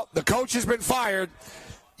like, well, the coach has been fired.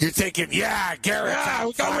 You're thinking, yeah, Garrett. Yeah,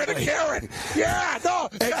 we got rid of Garrett. Yeah, no.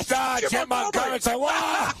 It's Jim Montgomery. It's like,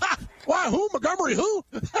 wow. Wow, who? Montgomery, who?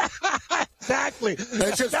 Exactly.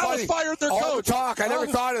 It's just Dallas funny. fired their All coach. the talk, I never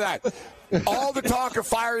thought of that. All the talk of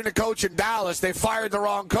firing the coach in Dallas, they fired the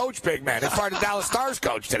wrong coach, Big Man. They fired the Dallas Stars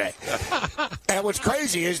coach today. And what's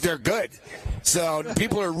crazy is they're good. So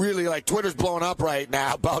people are really, like, Twitter's blowing up right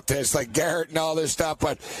now about this, like Garrett and all this stuff.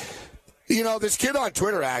 But, you know, this kid on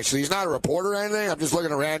Twitter, actually, he's not a reporter or anything. I'm just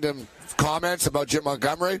looking at random comments about Jim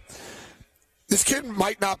Montgomery. This kid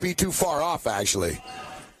might not be too far off, actually.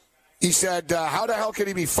 He said, how the hell can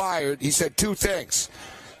he be fired? He said 2 things.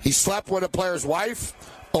 He slept with a player's wife,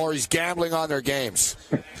 or he's gambling on their games.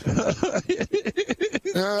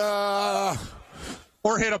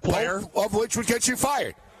 Or hit a player. Of which would get you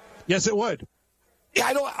fired. Yes, it would. Yeah,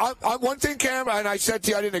 I one thing, Cam, and I said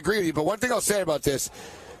to you I didn't agree with you, but one thing I'll say about this,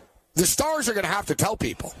 the Stars are going to have to tell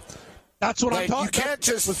people. That's what I'm talking about. You can't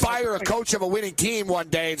just fire a coach of a winning team one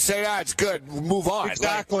day and say, it's good, move on.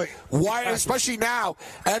 Exactly. Why, especially now,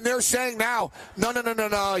 and they're saying now, no,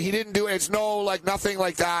 he didn't do it. It's nothing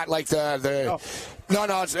like that, like No,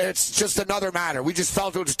 it's just another matter. We just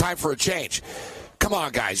felt it was time for a change. Come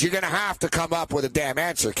on, guys. You're going to have to come up with a damn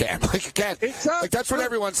answer, Cam. Like, you can't, like, that's what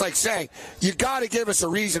everyone's, like, saying. You got to give us a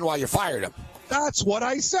reason why you fired him. That's what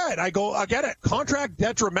I said. I get it. Contract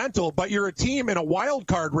detrimental, but you're a team in a wild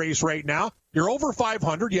card race right now. You're over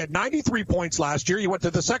 500. You had 93 points last year. You went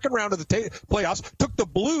to the second round of the playoffs, took the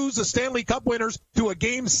Blues, the Stanley Cup winners, to a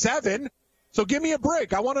Game 7. So give me a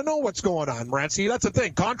break. I want to know what's going on, Rancy. That's the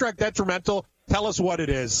thing. Contract detrimental. Tell us what it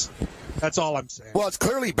is. That's all I'm saying. Well, it's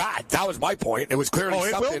clearly bad. That was my point. It was clearly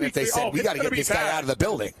something if they said, we got to get this guy out of the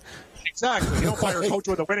building. Exactly. You don't fire a coach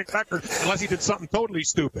with a winning record unless he did something totally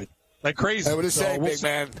stupid. Like crazy. I would just say, Big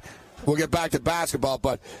Man, we'll get back to basketball,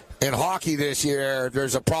 but in hockey this year,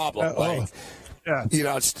 there's a problem. You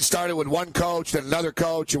know, it started with one coach, then another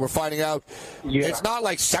coach, and we're finding out it's not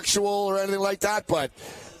like sexual or anything like that, but,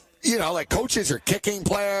 you know, like coaches are kicking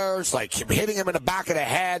players, like hitting him in the back of the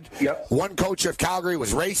head. One coach of Calgary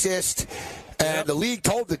was racist. And the league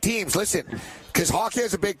told the teams, listen, because hockey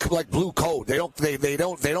has a big blue code. They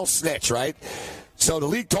don't snitch, right? So the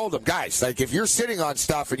league told them, guys, like if you're sitting on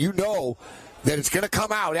stuff and you know that it's going to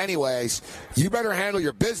come out anyways, you better handle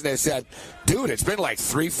your business. And, dude, it's been like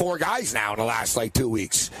 3-4 guys now in the last 2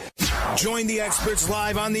 weeks. Join the experts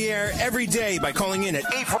live on the air every day by calling in at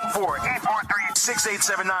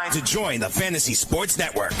 844-843-6879 to join the Fantasy Sports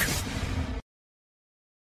Network.